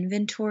of our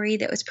inventory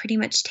that was pretty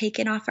much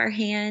taken off our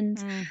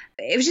hands.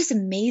 It was just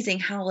amazing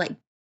how like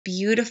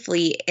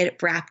beautifully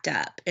it wrapped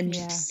up and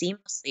just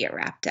seamlessly it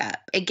wrapped up.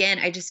 Again,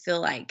 I just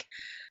feel like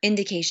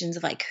indications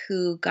of like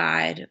who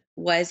God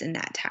was in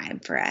that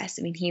time for us.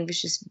 I mean, he was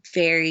just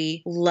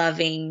very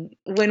loving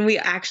when we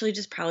actually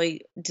just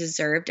probably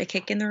deserved a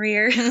kick in the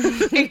rear.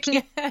 So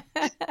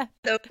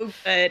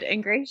good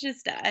and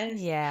gracious to us.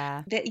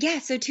 Yeah. But yeah,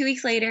 so 2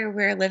 weeks later,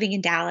 we're living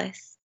in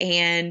Dallas.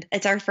 And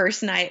it's our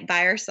first night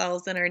by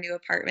ourselves in our new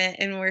apartment.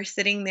 And we're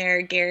sitting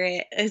there.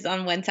 Garrett is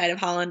on one side of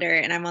Hollander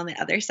and I'm on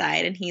the other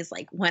side. And he's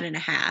like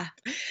 1.5.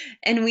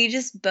 And we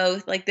just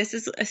both like, this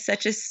is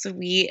such a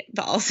sweet,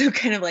 but also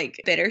kind of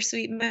like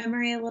bittersweet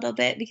memory a little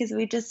bit, because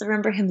we just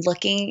remember him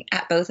looking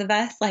at both of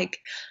us like,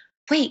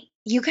 wait,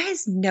 you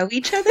guys know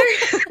each other?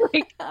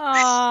 Like, oh,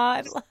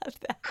 I love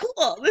that.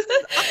 Cool. This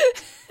is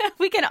awesome.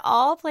 We can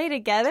all play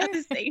together at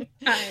the same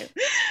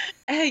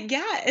time.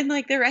 Yeah. And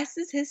like the rest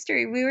is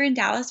history. We were in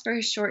Dallas for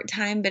a short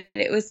time, but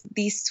it was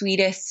the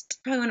sweetest,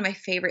 probably one of my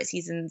favorite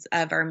seasons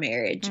of our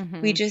marriage.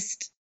 We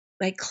just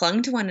like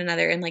clung to one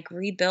another and like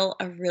rebuilt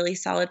a really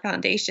solid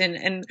foundation.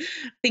 And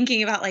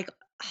thinking about like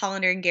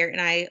Hollander and Garrett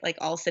and I like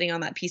all sitting on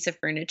that piece of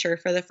furniture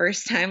for the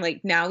first time.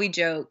 Like now we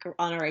joke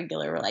on a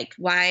regular, we're like,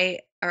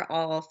 why are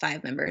all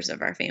 5 members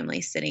of our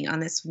family sitting on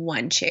this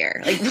one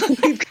chair? Like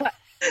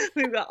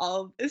we've got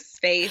all of this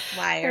space.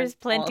 Why? There's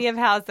plenty of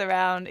house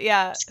around.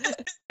 Yeah.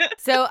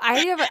 So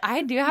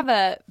I do have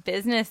a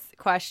business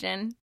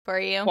question for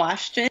you.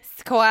 Question.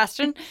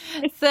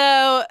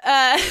 So,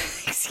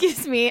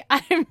 excuse me,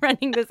 I'm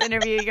running this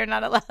interview. You're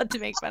not allowed to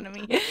make fun of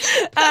me.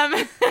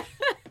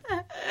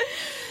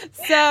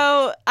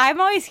 So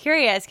I'm always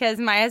curious because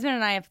my husband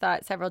and I have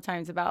thought several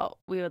times about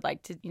we would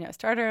like to,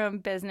 start our own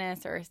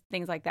business or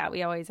things like that.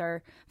 We always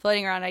are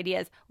floating around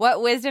ideas.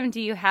 What wisdom do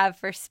you have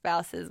for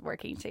spouses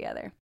working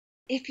together?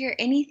 If you're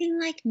anything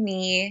like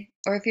me,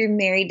 or if you're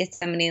married to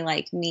somebody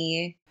like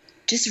me,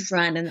 just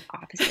run in the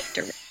opposite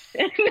direction.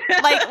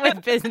 Like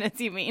with business,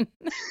 you mean?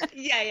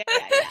 Yeah.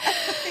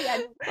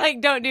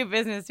 Like don't do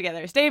business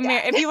together. Stay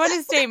married. If you want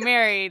to stay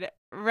married,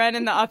 run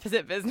in the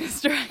opposite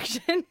business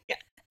direction. Yeah.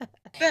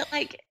 But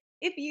like,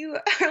 if you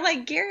are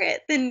like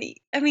Garrett, then,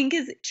 I mean,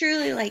 because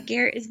truly like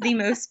Garrett is the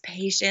most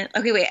patient.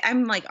 Okay, wait,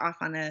 I'm like off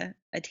on a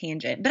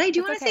tangent, but I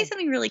do want to say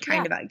something really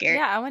kind about Garrett.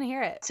 Yeah, I want to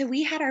hear it. So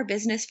we had our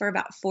business for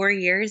about 4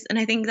 years. And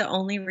I think the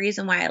only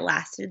reason why it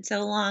lasted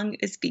so long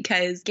is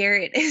because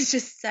Garrett is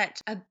just such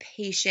a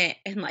patient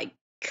and like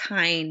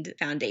kind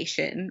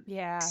foundation.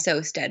 Yeah.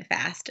 So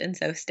steadfast and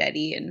so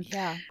steady. And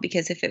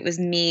because if it was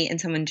me and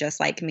someone just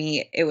like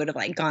me, it would have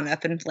like gone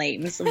up in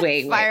flames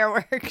way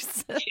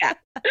fireworks. Yeah.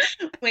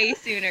 Way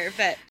sooner.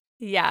 But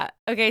yeah.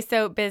 Okay.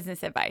 So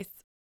business advice.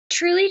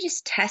 Truly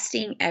just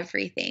testing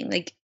everything.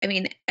 Like, I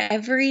mean,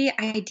 every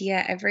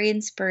idea, every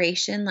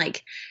inspiration,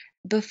 like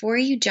before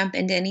you jump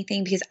into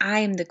anything, because I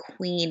am the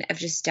queen of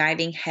just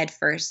diving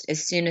headfirst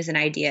as soon as an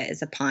idea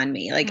is upon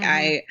me. Like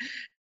I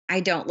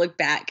don't look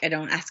back. I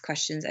don't ask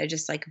questions. I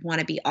just like want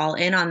to be all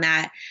in on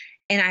that.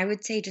 And I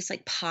would say just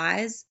like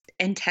pause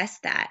and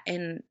test that,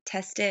 and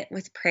test it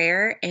with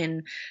prayer,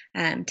 and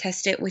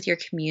test it with your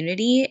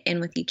community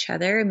and with each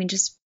other. I mean,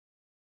 just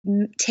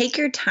take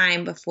your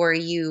time before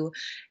you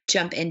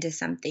jump into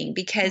something,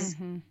 because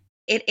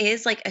it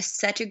is like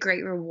such a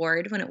great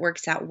reward when it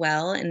works out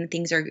well and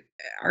things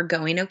are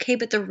going okay.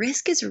 But the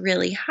risk is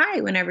really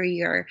high whenever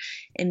you're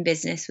in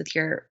business with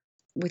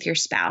your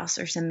spouse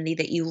or somebody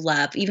that you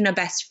love, even a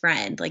best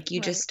friend. Like you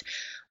just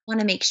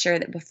want to make sure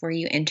that before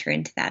you enter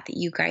into that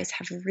you guys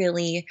have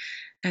really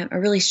a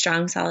really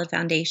strong, solid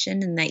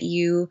foundation, and that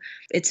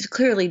it's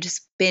clearly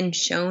just been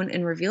shown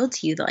and revealed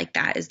to you that like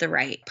that is the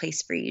right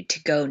place for you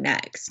to go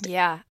next.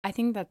 Yeah, I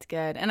think that's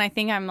good. And I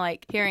think I'm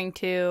like hearing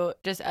too,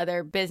 just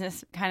other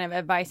business kind of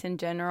advice in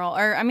general,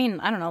 or I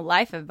mean, I don't know,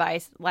 life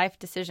advice, life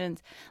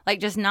decisions, like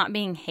just not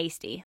being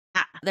hasty.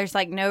 There's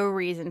like no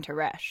reason to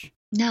rush.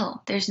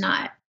 No, there's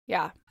not.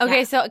 Yeah.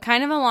 Okay, so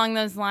kind of along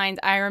those lines,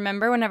 I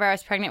remember whenever I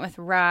was pregnant with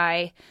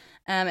Rye,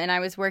 and I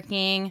was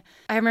working,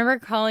 I remember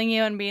calling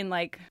you and being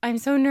like, I'm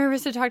so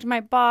nervous to talk to my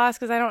boss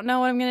because I don't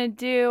know what I'm going to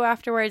do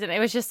afterwards. And it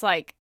was just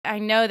like, I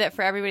know that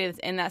for everybody that's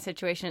in that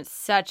situation, it's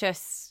such a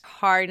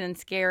hard and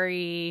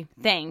scary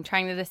thing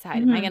trying to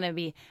decide, am I going to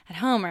be at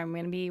home, or I'm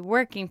going to be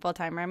working full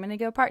time, or I'm going to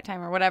go part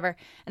time, or whatever.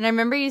 And I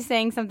remember you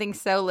saying something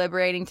so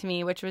liberating to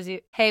me, which was,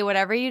 hey,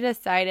 whatever you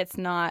decide, it's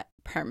not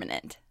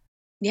permanent.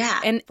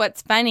 Yeah. And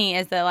what's funny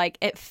is that, like,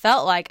 it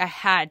felt like I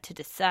had to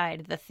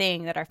decide the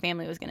thing that our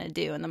family was going to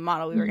do and the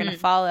model we were going to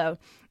follow.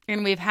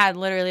 And we've had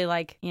literally,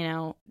 like,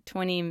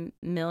 20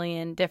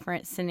 million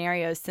different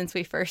scenarios since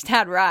we first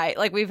had Rye.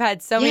 Like, we've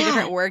had so many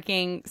different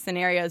working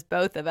scenarios,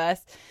 both of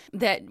us,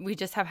 that we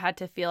just have had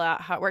to feel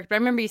out how it worked. But I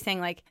remember you saying,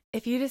 like,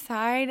 if you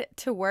decide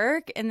to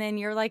work and then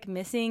you're, like,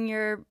 missing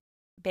your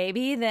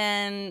baby,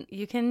 then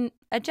you can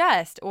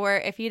adjust. Or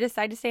if you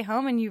decide to stay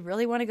home and you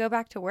really want to go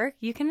back to work,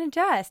 you can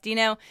adjust,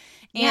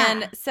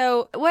 And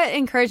so what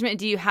encouragement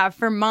do you have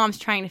for moms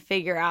trying to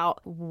figure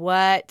out,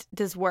 what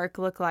does work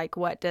look like?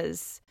 What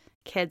does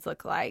kids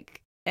look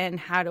like? And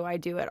how do I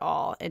do it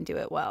all and do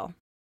it well?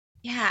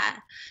 Yeah,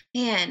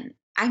 man,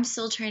 I'm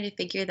still trying to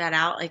figure that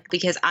out. Like,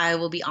 because I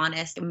will be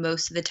honest,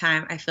 most of the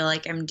time I feel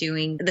like I'm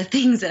doing the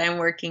things that I'm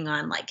working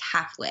on like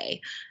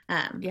halfway.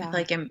 I feel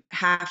like I'm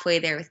halfway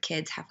there with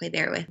kids, halfway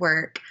there with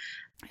work.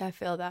 I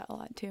feel that a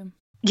lot too.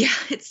 Yeah,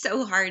 it's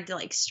so hard to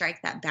like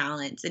strike that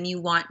balance, and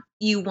you want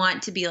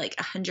to be like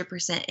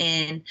 100%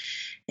 in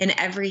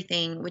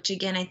everything, which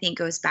again I think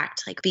goes back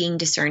to like being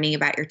discerning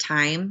about your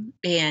time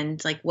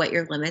and like what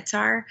your limits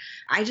are.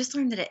 I just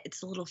learned that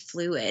it's a little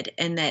fluid,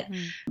 and that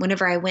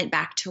whenever I went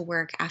back to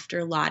work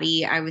after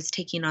Lottie, I was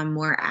taking on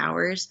more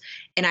hours,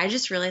 and I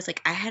just realized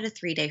like I had a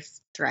 3-day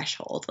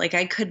threshold. Like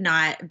I could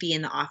not be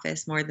in the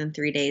office more than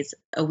 3 days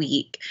a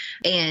week,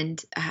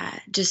 and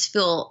just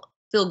feel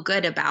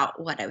good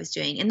about what I was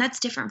doing. And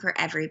that's different for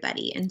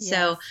everybody. And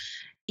so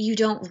you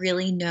don't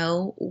really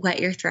know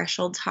what your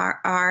thresholds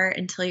are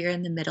until you're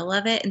in the middle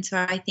of it. And so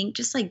I think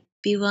just like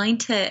be willing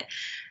to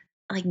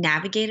like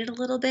navigate it a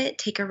little bit,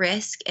 take a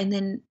risk, and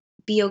then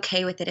be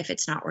okay with it if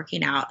it's not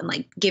working out, and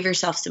like give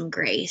yourself some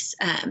grace.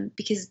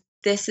 Because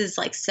this is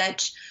like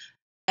such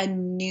a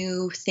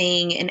new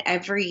thing, and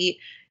every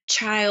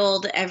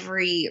child,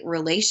 every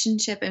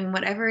relationship, and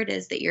whatever it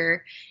is that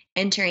you're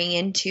entering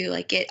into,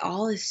 like it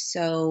all is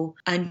so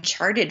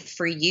uncharted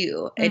for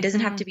you. It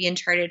doesn't have to be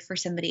uncharted for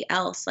somebody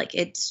else. Like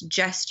it's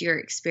just your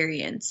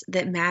experience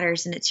that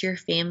matters, and it's your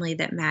family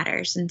that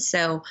matters. And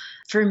so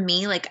for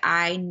me, like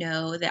I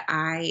know that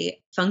I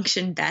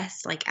function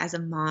best like as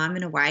a mom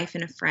and a wife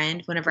and a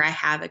friend whenever I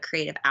have a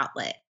creative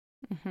outlet.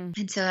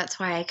 And so that's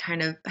why I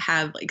kind of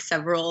have like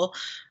several,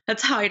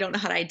 that's how I don't know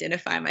how to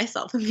identify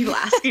myself when people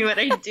ask me what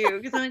I do,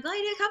 because I'm like, well, I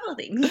do a couple of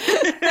things.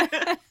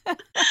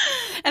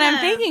 And I'm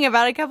thinking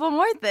about a couple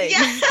more things.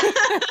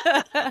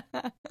 Yeah.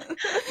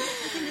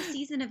 In the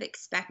season of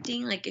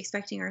expecting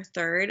our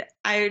third,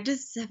 I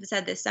just have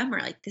said this summer,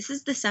 like this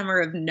is the summer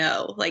of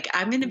no. Like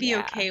I'm going to be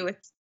okay with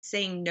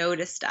saying no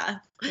to stuff.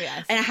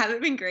 Yes. And I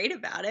haven't been great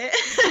about it.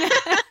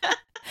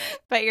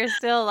 But you're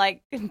still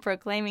like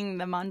proclaiming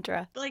the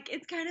mantra. Like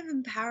it's kind of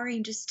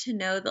empowering just to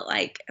know that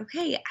like,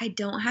 okay, I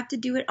don't have to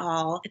do it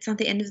all. It's not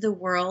the end of the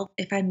world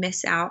if I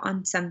miss out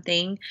on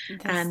something.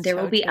 There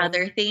will be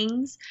other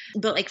things.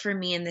 But like for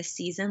me in this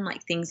season,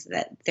 like things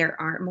that there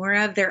aren't more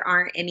of, there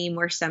aren't any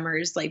more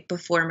summers like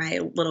before my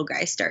little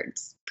guy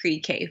starts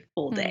pre-K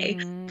full day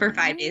for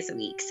 5 days a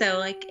week. So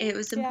like it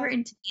was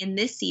important to me in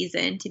this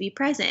season to be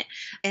present,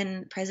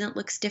 and present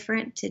looks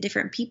different to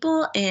different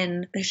people,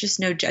 and there's just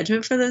no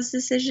judgment for those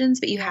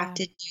decisions, but you have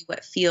to do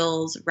what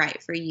feels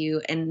right for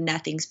you, and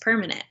nothing's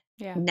permanent.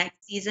 Yeah.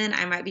 Next season,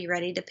 I might be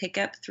ready to pick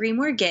up 3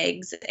 more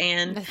gigs.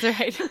 And that's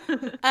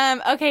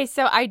right. Okay,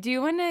 so I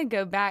do want to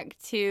go back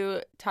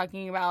to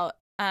talking about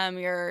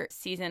your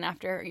season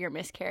after your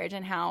miscarriage,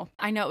 and how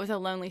I know it was a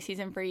lonely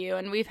season for you.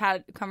 And we've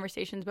had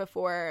conversations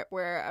before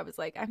where I was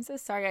like, I'm so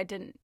sorry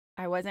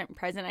I wasn't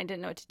present. I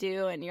didn't know what to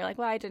do. And you're like,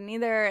 well, I didn't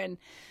either. And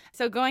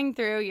so going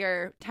through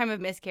your time of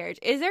miscarriage,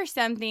 is there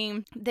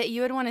something that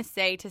you would want to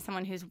say to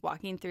someone who's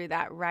walking through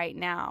that right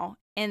now?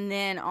 And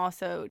then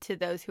also to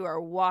those who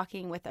are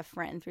walking with a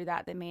friend through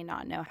that may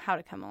not know how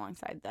to come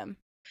alongside them?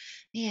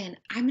 Man,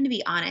 I'm going to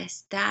be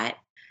honest. That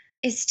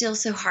is still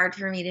so hard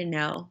for me to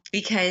know,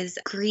 because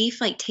grief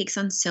like takes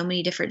on so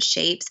many different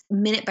shapes.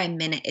 Minute by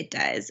minute it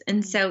does.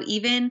 And so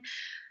even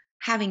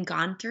having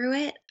gone through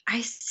it,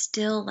 I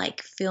still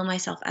like feel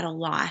myself at a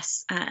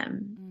loss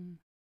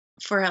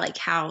for like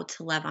how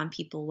to love on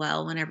people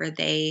well whenever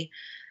they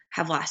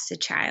have lost a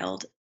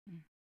child.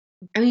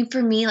 I mean,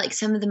 for me, like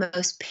some of the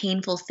most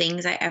painful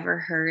things I ever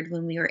heard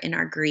when we were in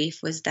our grief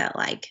was that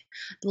like,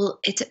 well,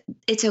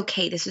 it's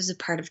okay. This was a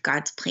part of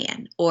God's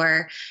plan.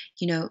 Or,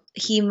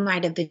 he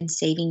might have been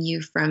saving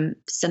you from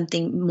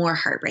something more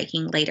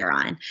heartbreaking later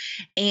on.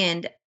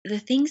 And the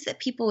things that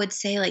people would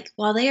say, like,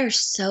 while they are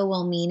so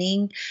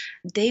well-meaning,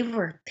 they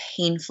were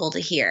painful to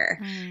hear.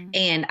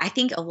 And I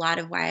think a lot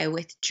of why I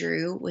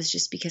withdrew was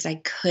just because I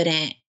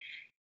couldn't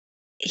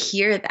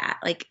hear that.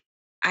 Like,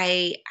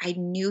 I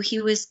knew he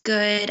was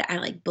good. I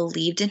like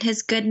believed in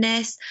his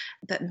goodness,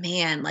 but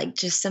man, like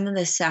just some of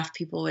the stuff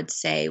people would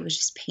say was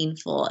just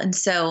painful. And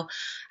so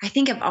I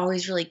think I've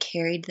always really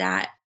carried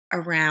that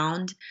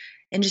around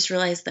and just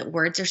realized that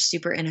words are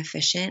super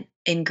inefficient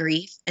in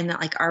grief, and that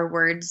like our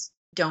words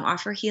don't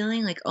offer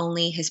healing, like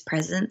only his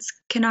presence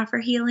can offer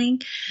healing.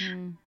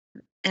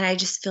 And I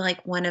just feel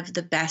like one of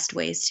the best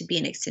ways to be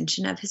an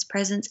extension of his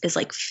presence is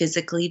like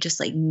physically just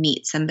like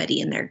meet somebody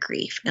in their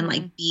grief and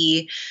like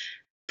be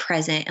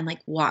present and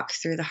like walk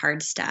through the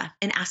hard stuff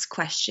and ask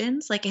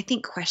questions. Like I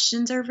think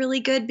questions are really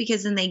good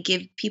because then they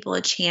give people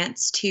a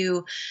chance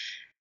to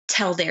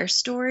tell their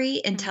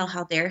story and tell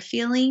how they're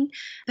feeling.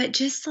 But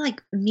just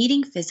like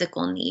meeting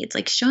physical needs,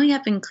 like showing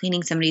up and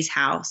cleaning somebody's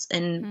house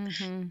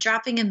and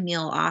dropping a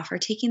meal off or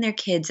taking their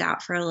kids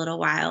out for a little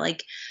while,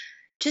 like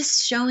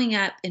just showing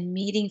up and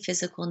meeting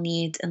physical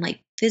needs and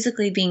like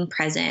physically being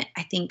present,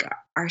 I think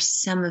are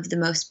some of the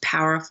most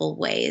powerful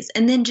ways.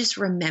 And then just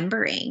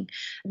remembering,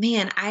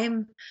 man,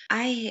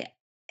 I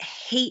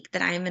hate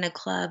that I'm in a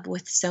club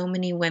with so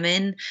many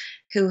women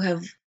who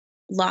have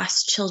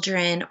lost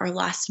children or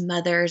lost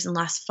mothers and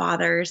lost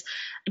fathers.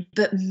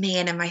 But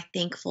man, am I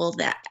thankful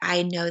that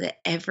I know that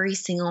every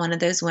single one of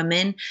those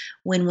women,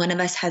 when one of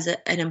us has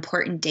an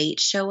important date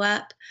show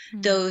up,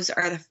 those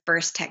are the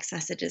first text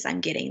messages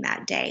I'm getting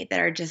that day that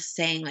are just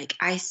saying like,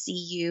 I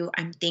see you,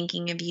 I'm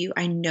thinking of you,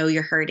 I know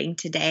you're hurting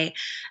today.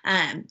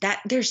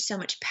 That there's so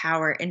much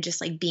power in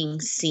just like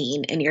being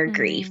seen in your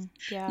grief.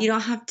 Yeah. You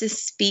don't have to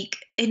speak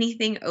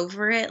anything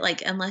over it,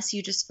 like unless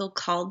you just feel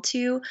called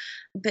to,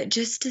 but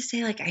just to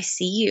say like, I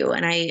see you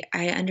and I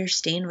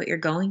understand what you're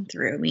going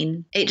through. I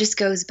mean, it just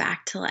goes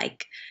back to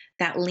like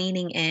that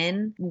leaning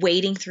in,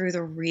 wading through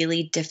the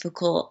really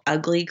difficult,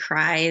 ugly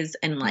cries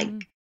and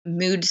like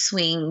mood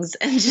swings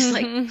and just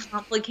like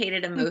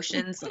complicated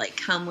emotions that like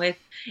come with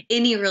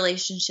any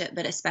relationship,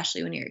 but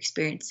especially when you're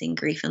experiencing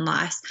grief and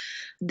loss.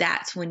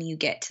 That's when you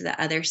get to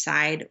the other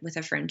side with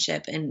a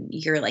friendship and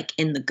you're like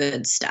in the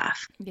good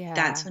stuff. Yeah.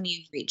 That's when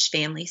you reach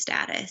family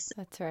status.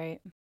 That's right.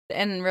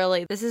 And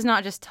really, this is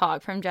not just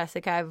talk from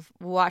Jessica. I've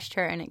watched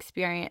her and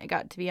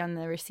got to be on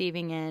the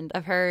receiving end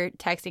of her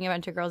texting a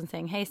bunch of girls and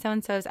saying, hey,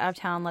 so-and-so's out of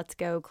town. Let's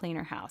go clean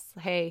her house.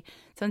 Hey,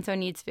 so-and-so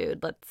needs food.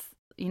 Let's,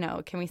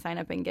 can we sign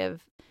up and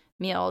give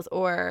meals?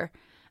 Or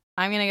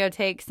I'm going to go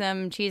take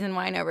some cheese and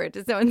wine over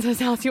to so-and-so's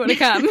house. You want to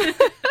come?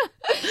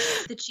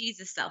 The cheese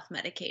is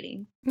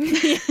self-medicating.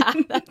 Yeah,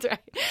 that's right.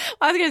 Well,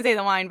 I was going to say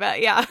the wine,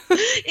 but yeah.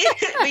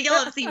 But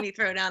you'll have seen me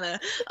throw down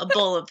a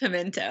bowl of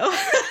pimento.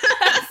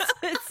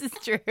 This is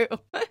true.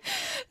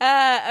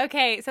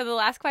 Okay, so the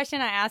last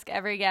question I ask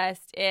every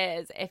guest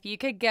is, if you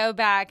could go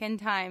back in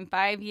time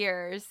 5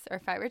 years or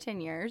 5 or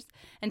 10 years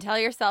and tell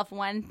yourself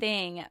one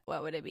thing,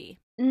 what would it be?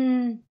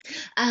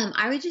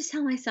 I would just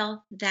tell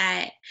myself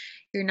that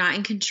you're not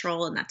in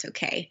control and that's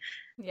okay.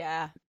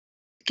 Yeah.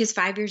 Because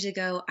 5 years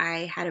ago,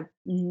 I had a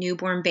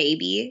newborn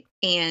baby.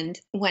 And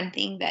one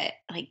thing that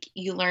like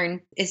you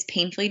learn is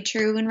painfully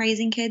true when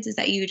raising kids is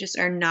that you just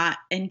are not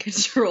in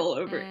control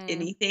over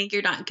anything.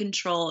 You're not in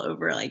control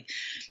over like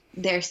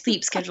their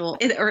sleep schedule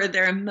or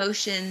their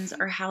emotions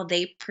or how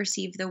they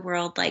perceive the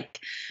world, like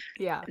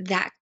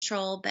that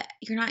control. But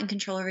you're not in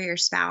control over your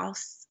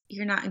spouse.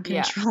 You're not in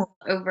control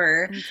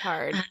over. It's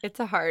hard.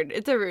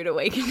 It's a rude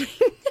awakening.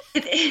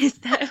 It is.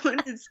 That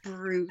one is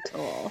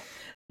brutal.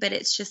 But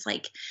it's just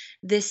like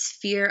this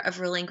fear of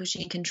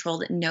relinquishing control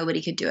that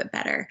nobody could do it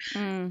better.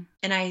 And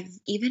I've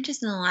even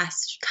just in the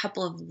last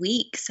couple of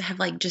weeks have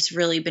like just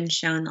really been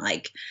shown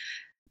like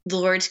the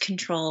Lord's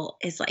control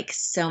is like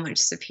so much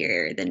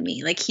superior than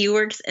me. Like he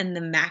works in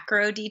the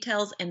macro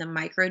details and the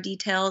micro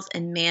details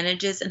and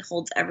manages and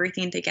holds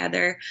everything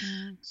together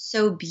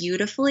so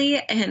beautifully.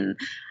 And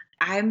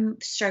I'm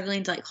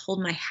struggling to like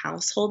hold my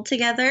household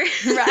together.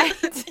 Right.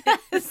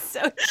 That's so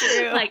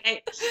true.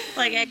 I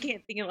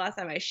can't think of the last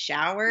time I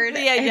showered.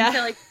 Yeah. So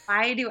like,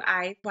 why do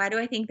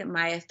I think that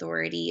my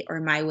authority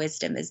or my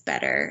wisdom is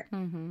better?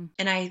 And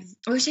I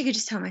wish I could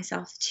just tell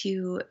myself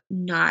to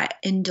not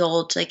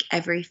indulge like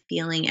every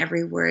feeling,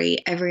 every worry,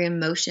 every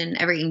emotion,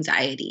 every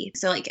anxiety.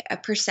 So like a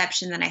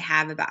perception that I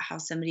have about how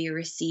somebody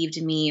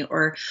received me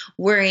or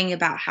worrying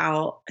about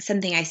how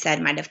something I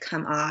said might have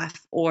come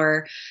off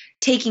or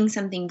taking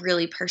something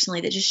really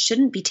personally that just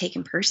shouldn't be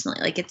taken personally.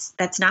 Like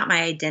that's not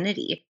my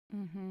identity.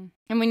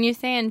 And when you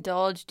say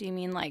indulge, do you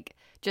mean like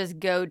just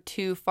go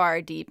too far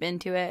deep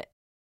into it?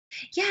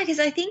 Yeah, because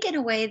I think in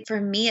a way,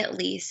 for me at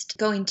least,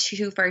 going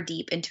too far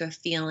deep into a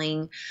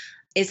feeling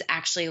is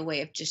actually a way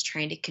of just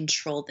trying to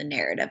control the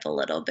narrative a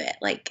little bit.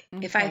 Like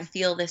if I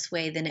feel this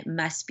way, then it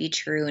must be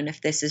true. And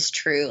if this is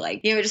true,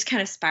 like, it just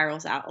kind of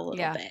spirals out a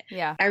little bit.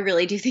 Yeah. I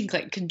really do think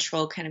like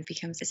control kind of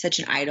becomes such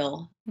an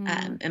idol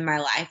in my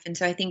life. And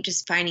so I think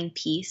just finding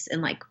peace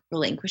and like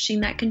relinquishing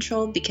that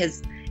control,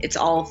 because it's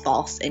all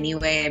false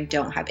anyway. I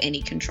don't have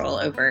any control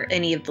over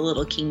any of the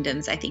little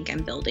kingdoms I think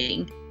I'm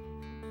building.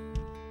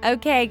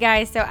 Okay,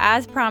 guys, so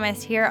as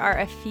promised, here are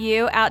a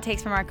few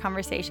outtakes from our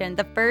conversation.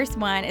 The first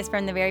one is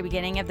from the very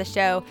beginning of the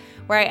show,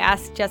 where I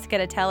asked Jessica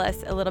to tell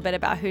us a little bit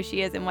about who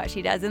she is and what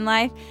she does in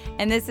life.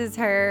 And this is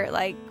her,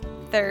 like,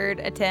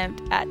 third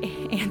attempt at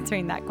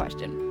answering that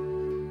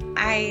question.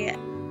 I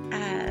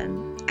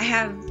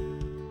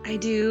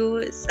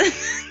do...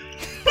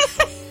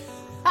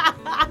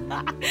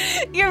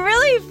 You're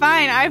really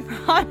fine, I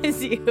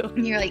promise you.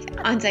 And you're like,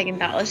 on second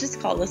thought, let's just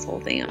call this whole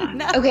thing off.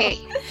 No. Okay,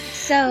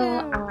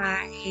 so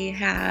I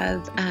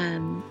have,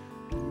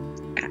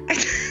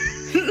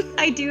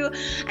 I do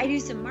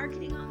some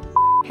marketing on this.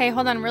 Hey,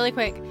 hold on really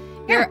quick.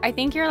 I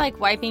think you're like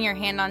wiping your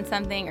hand on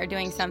something or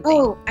doing something.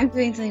 Oh, I'm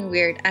doing something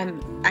weird.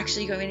 I'm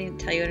actually going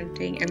to tell you what I'm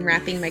doing. I'm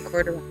wrapping my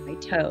cord around my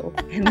toe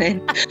and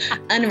then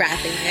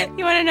unwrapping it.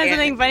 You want to know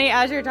something funny?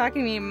 As you're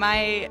talking to me,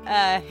 my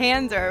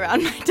hands are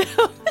around my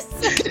toes.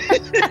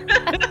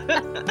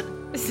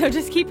 So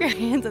just keep your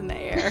hands in the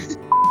air.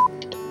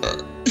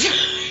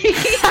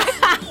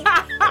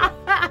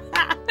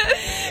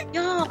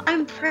 Y'all,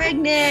 I'm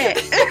pregnant.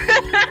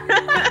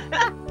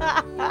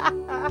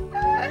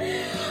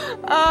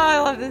 Oh, I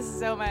love this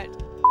so much.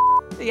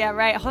 Yeah,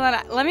 right. Hold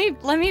on. Let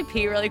me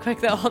pee really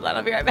quick though. Hold on.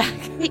 I'll be right back.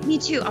 Me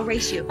too. I'll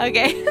race you.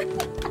 Okay.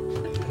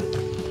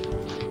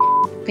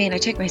 Man, I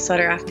took my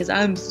sweater off because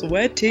I'm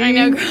sweating. I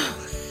know, girl.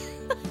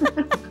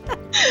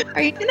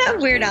 Are you gonna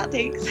have weird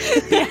outtakes?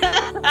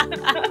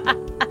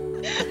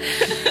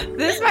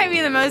 This might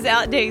be the most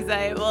outtakes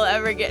I will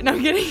ever get. No,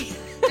 I'm kidding.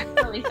 I'm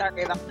really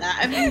sorry about that.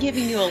 I've been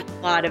giving you a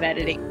lot of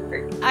editing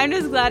work. I'm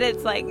just glad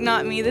it's like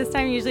not me this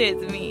time. Usually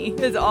it's me.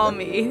 It's all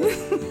me.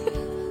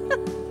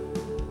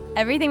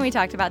 Everything we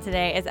talked about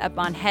today is up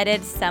on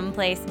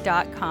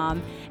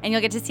headedsomeplace.com, and you'll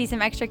get to see some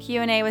extra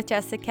Q&A with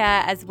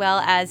Jessica, as well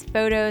as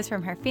photos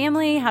from her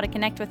family, how to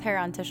connect with her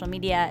on social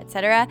media,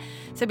 etc.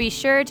 So be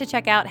sure to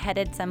check out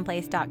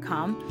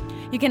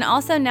headedsomeplace.com. You can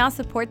also now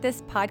support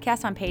this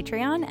podcast on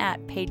Patreon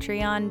at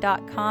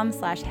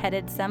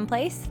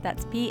patreon.com/headedsomeplace.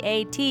 That's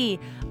patreon.com,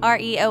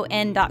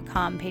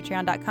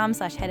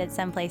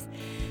 patreon.com/headedsomeplace.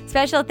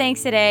 Special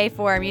thanks today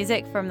for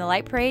music from the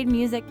Light Parade,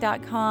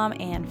 music.com,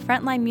 and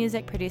Frontline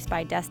Music produced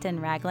by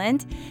Dustin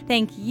Ragland.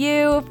 Thank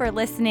you for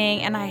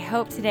listening, and I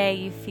hope today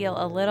you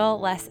feel a little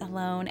less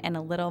alone and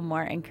a little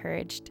more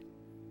encouraged.